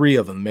all 3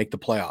 of them make the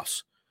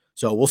playoffs.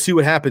 So we'll see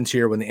what happens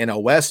here when the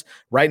NL West.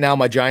 Right now,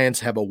 my Giants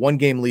have a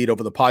 1-game lead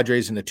over the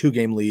Padres and a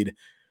 2-game lead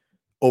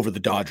over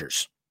the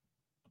Dodgers.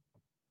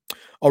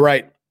 All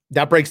right.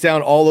 That breaks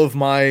down all of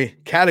my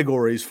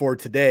categories for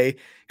today.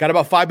 Got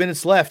about 5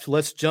 minutes left.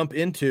 Let's jump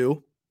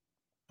into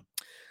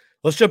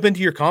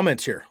your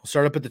comments here. We'll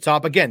start up at the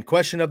top. Again,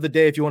 question of the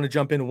day, if you want to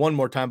jump in one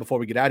more time before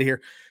we get out of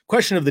here.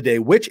 Question of the day,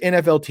 which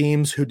NFL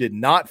teams who did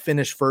not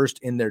finish first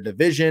in their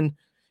division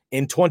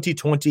in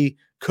 2020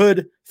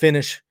 could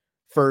finish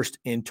first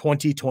in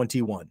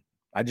 2021?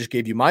 I just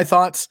gave you my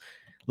thoughts.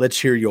 Let's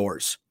hear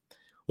yours.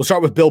 We'll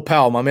start with Bill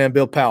Powell, my man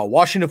Bill Powell.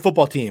 Washington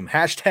football team,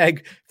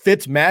 hashtag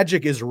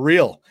Fitzmagic is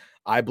real.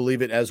 I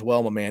believe it as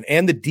well, my man.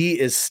 And the D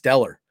is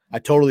stellar. I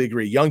totally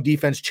agree. Young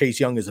defense, Chase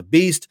Young is a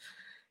beast.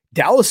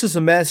 Dallas is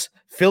a mess.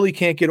 Philly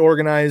can't get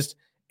organized,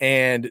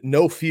 and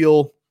we'll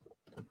feel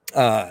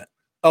no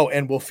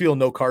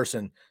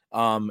Carson,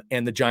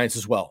 and the Giants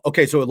as well.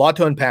 Okay, so a lot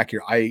to unpack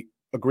here. I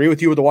agree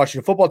with you with the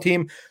Washington football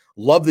team.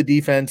 Love the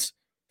defense.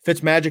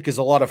 Fitzmagic is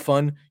a lot of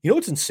fun. You know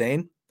what's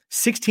insane?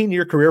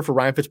 16-year career for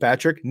Ryan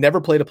Fitzpatrick, never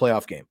played a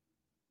playoff game.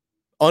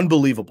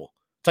 Unbelievable.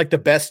 It's like the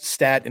best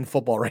stat in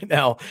football right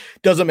now.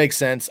 Doesn't make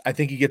sense. I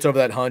think he gets over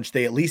that hunch.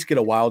 They at least get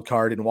a wild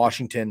card in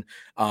Washington.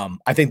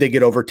 I think they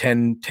get over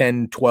 10,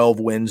 12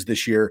 wins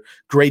this year.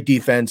 Great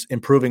defense,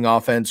 improving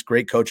offense,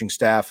 great coaching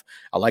staff.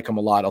 I like them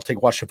a lot. I'll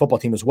take Washington football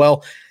team as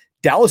well.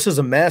 Dallas is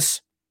a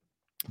mess.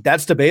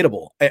 That's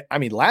debatable. I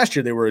mean, last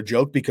year they were a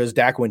joke because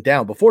Dak went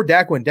down. Before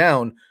Dak went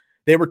down,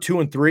 they were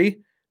 2-3,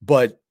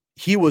 but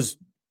he was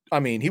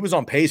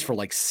on pace for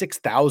like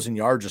 6,000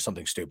 yards or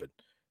something stupid,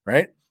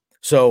 right?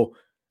 So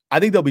I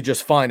think they'll be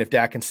just fine if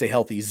Dak can stay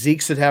healthy.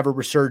 Zeke should have a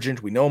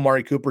resurgence. We know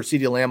Amari Cooper,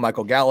 CeeDee Lamb,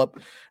 Michael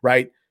Gallup,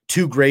 right?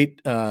 2 great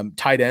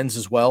tight ends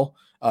as well.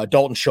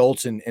 Dalton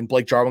Schultz and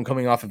Blake Jarwin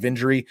coming off of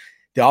injury.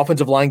 The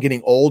offensive line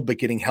getting old, but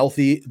getting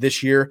healthy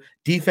this year.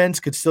 Defense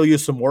could still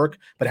use some work,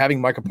 but having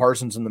Micah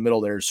Parsons in the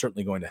middle there is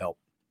certainly going to help.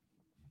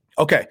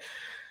 Okay,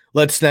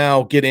 let's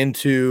now get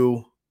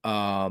into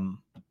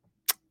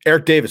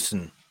Eric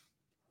Davison.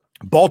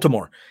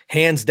 Baltimore,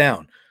 hands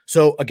down.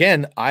 So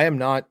again, I am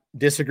not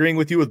disagreeing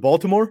with you with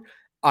Baltimore.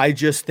 I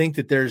just think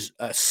that there's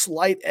a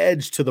slight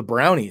edge to the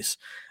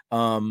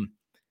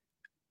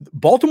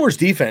Baltimore's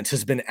defense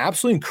has been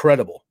absolutely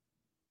incredible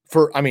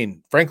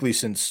frankly,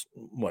 since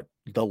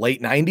the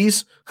late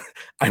 90s.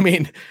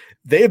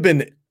 They have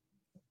been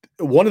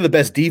one of the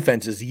best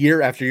defenses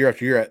year after year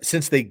after year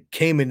since they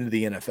came into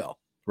the NFL,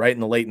 right? In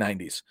the late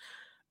 90s.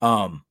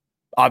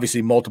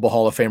 Obviously multiple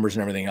Hall of Famers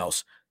and everything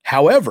else.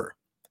 However,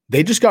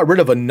 they just got rid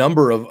of a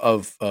number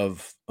of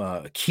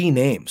key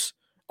names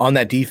on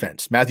that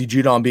defense. Matthew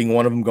Judon being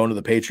one of them, going to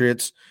the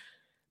Patriots.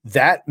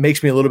 That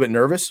makes me a little bit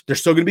nervous. They're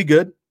still going to be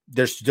good.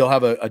 They still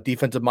have a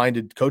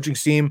defensive-minded coaching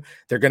team.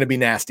 They're going to be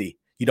nasty.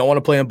 You don't want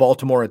to play in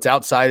Baltimore. It's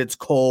outside. It's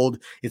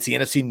cold. It's the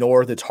NFC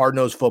North. It's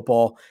hard-nosed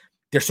football.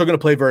 They're still going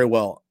to play very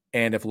well.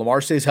 And if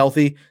Lamar stays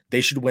healthy,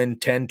 they should win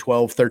 10,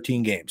 12,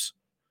 13 games.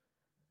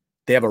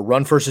 They have a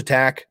run-first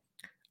attack.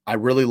 I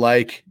really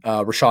like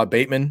Rashad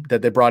Bateman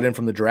that they brought in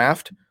from the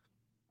draft.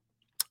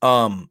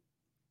 That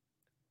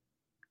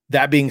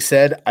being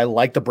said, I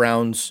like the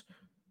Browns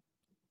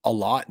a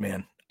lot,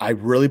 man. I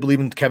really believe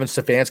in Kevin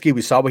Stefanski.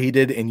 We saw what he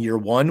did in year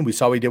 1. We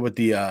saw what he did with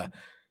the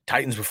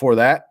Titans before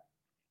that.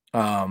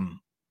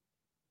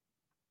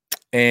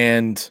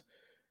 And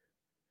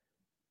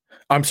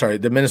I'm sorry,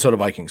 the Minnesota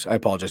Vikings. I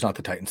apologize, not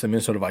the Titans, the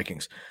Minnesota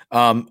Vikings.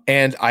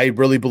 And I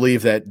really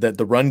believe that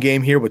the run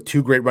game here with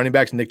 2 great running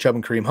backs, Nick Chubb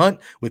and Kareem Hunt,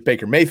 with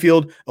Baker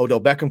Mayfield, Odell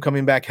Beckham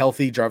coming back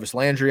healthy, Jarvis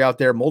Landry out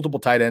there, multiple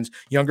tight ends,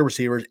 younger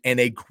receivers, and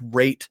a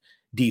great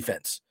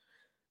defense.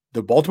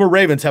 The Baltimore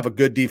Ravens have a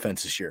good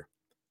defense this year.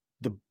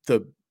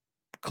 The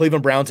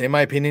Cleveland Browns, in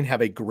my opinion,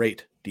 have a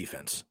great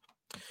defense.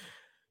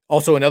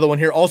 Also, another one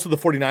here. Also, the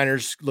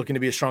 49ers looking to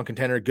be a strong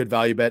contender. Good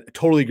value bet. I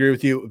totally agree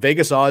with you.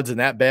 Vegas odds in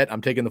that bet.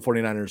 I'm taking the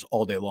 49ers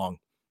all day long.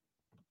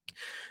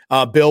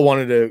 Bill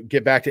wanted to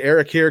get back to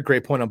Eric here.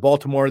 Great point on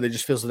Baltimore. They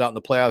just fizzled out in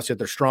the playoffs, yet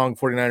they're strong.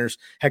 49ers,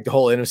 heck, the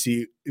whole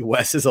NFC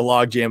West is a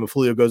logjam. If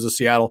Julio goes to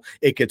Seattle,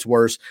 it gets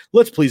worse.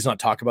 Let's please not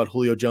talk about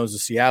Julio Jones to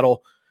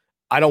Seattle.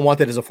 I don't want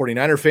that as a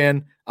 49er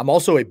fan. I'm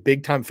also a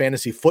big-time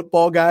fantasy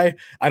football guy.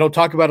 I don't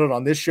talk about it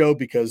on this show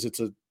because it's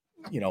a,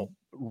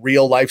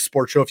 real life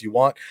sports show if you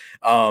want.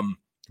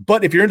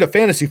 But if you're into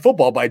fantasy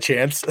football by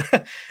chance,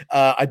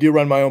 I do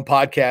run my own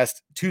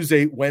podcast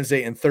Tuesday,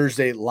 Wednesday, and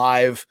Thursday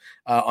live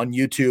on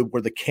YouTube.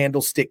 We're the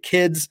Candlestick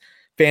Kids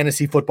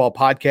Fantasy Football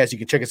Podcast. You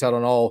can check us out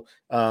on all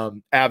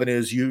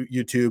avenues,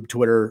 YouTube,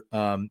 Twitter,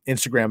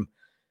 Instagram.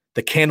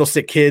 The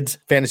Candlestick Kids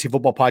Fantasy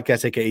Football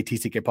Podcast, aka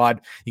TCK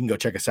Pod. You can go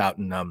check us out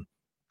and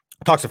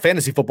talk some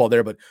fantasy football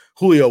there. But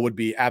Julio would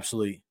be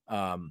absolutely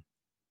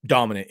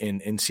dominant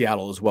in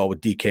Seattle as well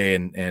with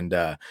DK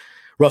and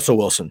Russell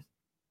Wilson.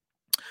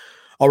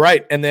 All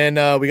right, and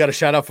then we got a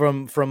shout out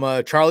from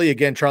Charlie.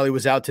 Again, Charlie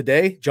was out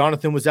today.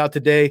 Jonathan was out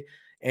today,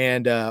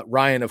 and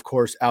Ryan, of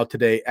course, out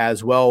today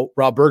as well.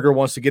 Rob Berger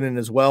wants to get in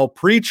as well.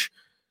 Preach.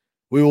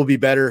 We will be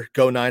better.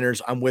 Go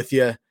Niners. I'm with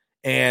you.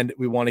 And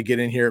we want to get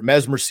in here.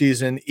 Mesmer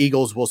season.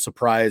 Eagles will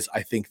surprise,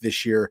 I think,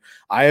 this year.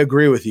 I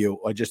agree with you.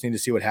 I just need to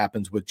see what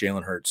happens with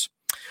Jalen Hurts.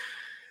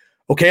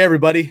 Okay,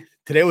 everybody.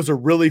 Today was a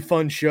really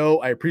fun show.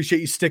 I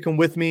appreciate you sticking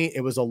with me.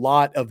 It was a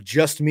lot of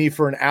just me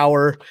for an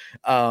hour.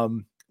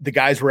 The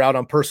guys were out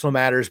on personal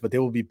matters, but they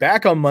will be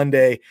back on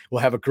Monday.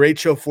 We'll have a great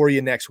show for you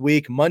next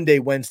week, Monday,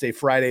 Wednesday,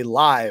 Friday,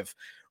 live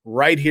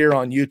right here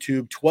on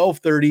YouTube,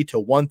 12:30 to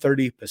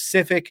 1:30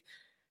 Pacific,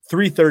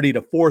 3:30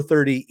 to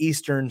 4:30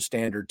 Eastern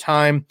Standard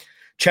Time.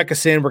 Check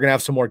us in. We're going to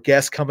have some more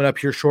guests coming up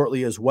here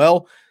shortly as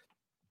well.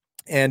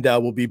 And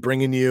we'll be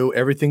bringing you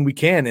everything we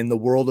can in the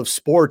world of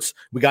sports.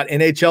 We got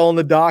NHL on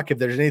the dock. If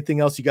there's anything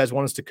else you guys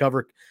want us to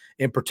cover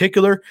in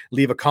particular,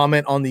 leave a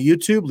comment on the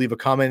YouTube, leave a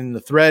comment in the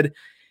thread.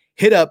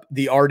 Hit up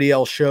the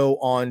RDL Show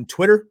on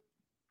Twitter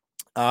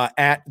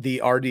at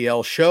the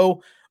RDL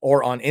Show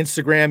or on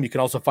Instagram. You can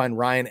also find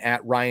Ryan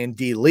at Ryan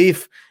D.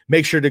 Leaf.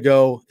 Make sure to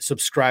go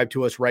subscribe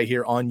to us right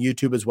here on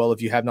YouTube as well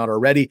if you have not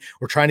already.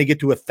 We're trying to get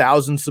to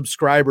 1,000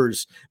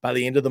 subscribers by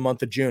the end of the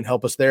month of June.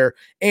 Help us there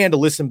and to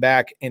listen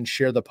back and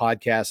share the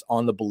podcast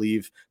on the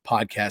Believe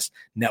Podcast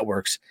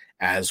networks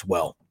as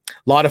well.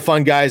 A lot of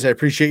fun, guys. I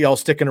appreciate y'all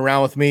sticking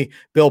around with me.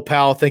 Bill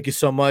Powell, thank you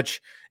so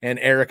much. And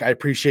Eric, I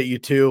appreciate you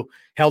too.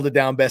 Held it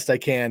down best I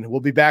can.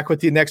 We'll be back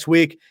with you next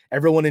week.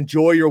 Everyone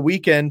enjoy your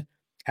weekend.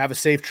 Have a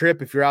safe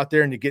trip. If you're out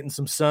there and you're getting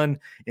some sun,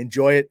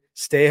 enjoy it.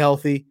 Stay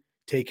healthy.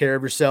 Take care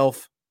of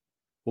yourself.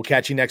 We'll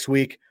catch you next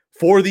week.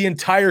 For the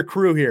entire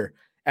crew here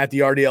at the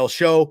RDL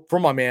Show, for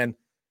my man,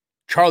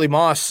 Charlie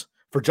Moss,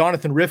 for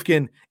Jonathan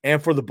Rifkin,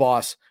 and for the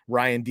boss,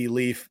 Ryan D.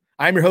 Leaf.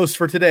 I'm your host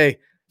for today,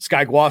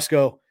 Sky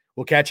Guasco.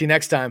 We'll catch you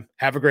next time.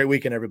 Have a great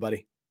weekend,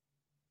 everybody.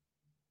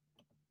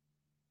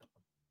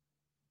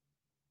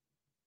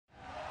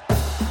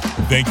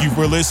 Thank you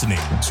for listening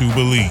to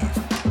Believe.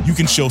 You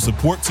can show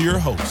support to your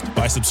host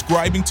by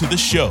subscribing to the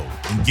show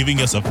and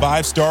giving us a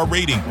 5-star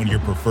rating on your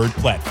preferred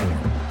platform.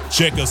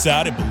 Check us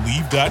out at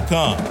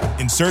Believe.com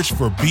and search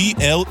for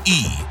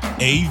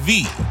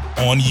BLEAV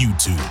on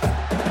YouTube.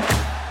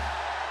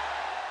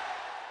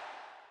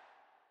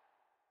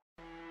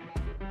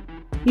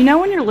 You know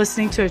when you're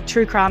listening to a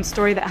true crime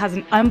story that has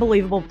an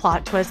unbelievable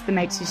plot twist that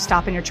makes you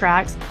stop in your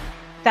tracks?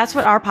 That's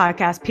what our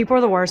podcast, People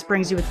Are the Worst,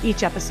 brings you with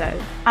each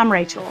episode. I'm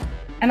Rachel.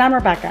 And I'm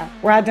Rebecca.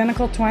 We're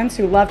identical twins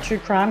who love true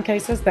crime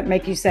cases that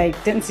make you say,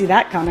 didn't see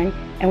that coming,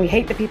 and we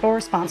hate the people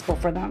responsible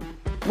for them.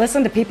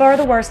 Listen to People Are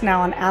the Worst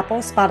now on Apple,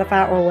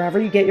 Spotify, or wherever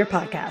you get your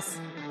podcasts.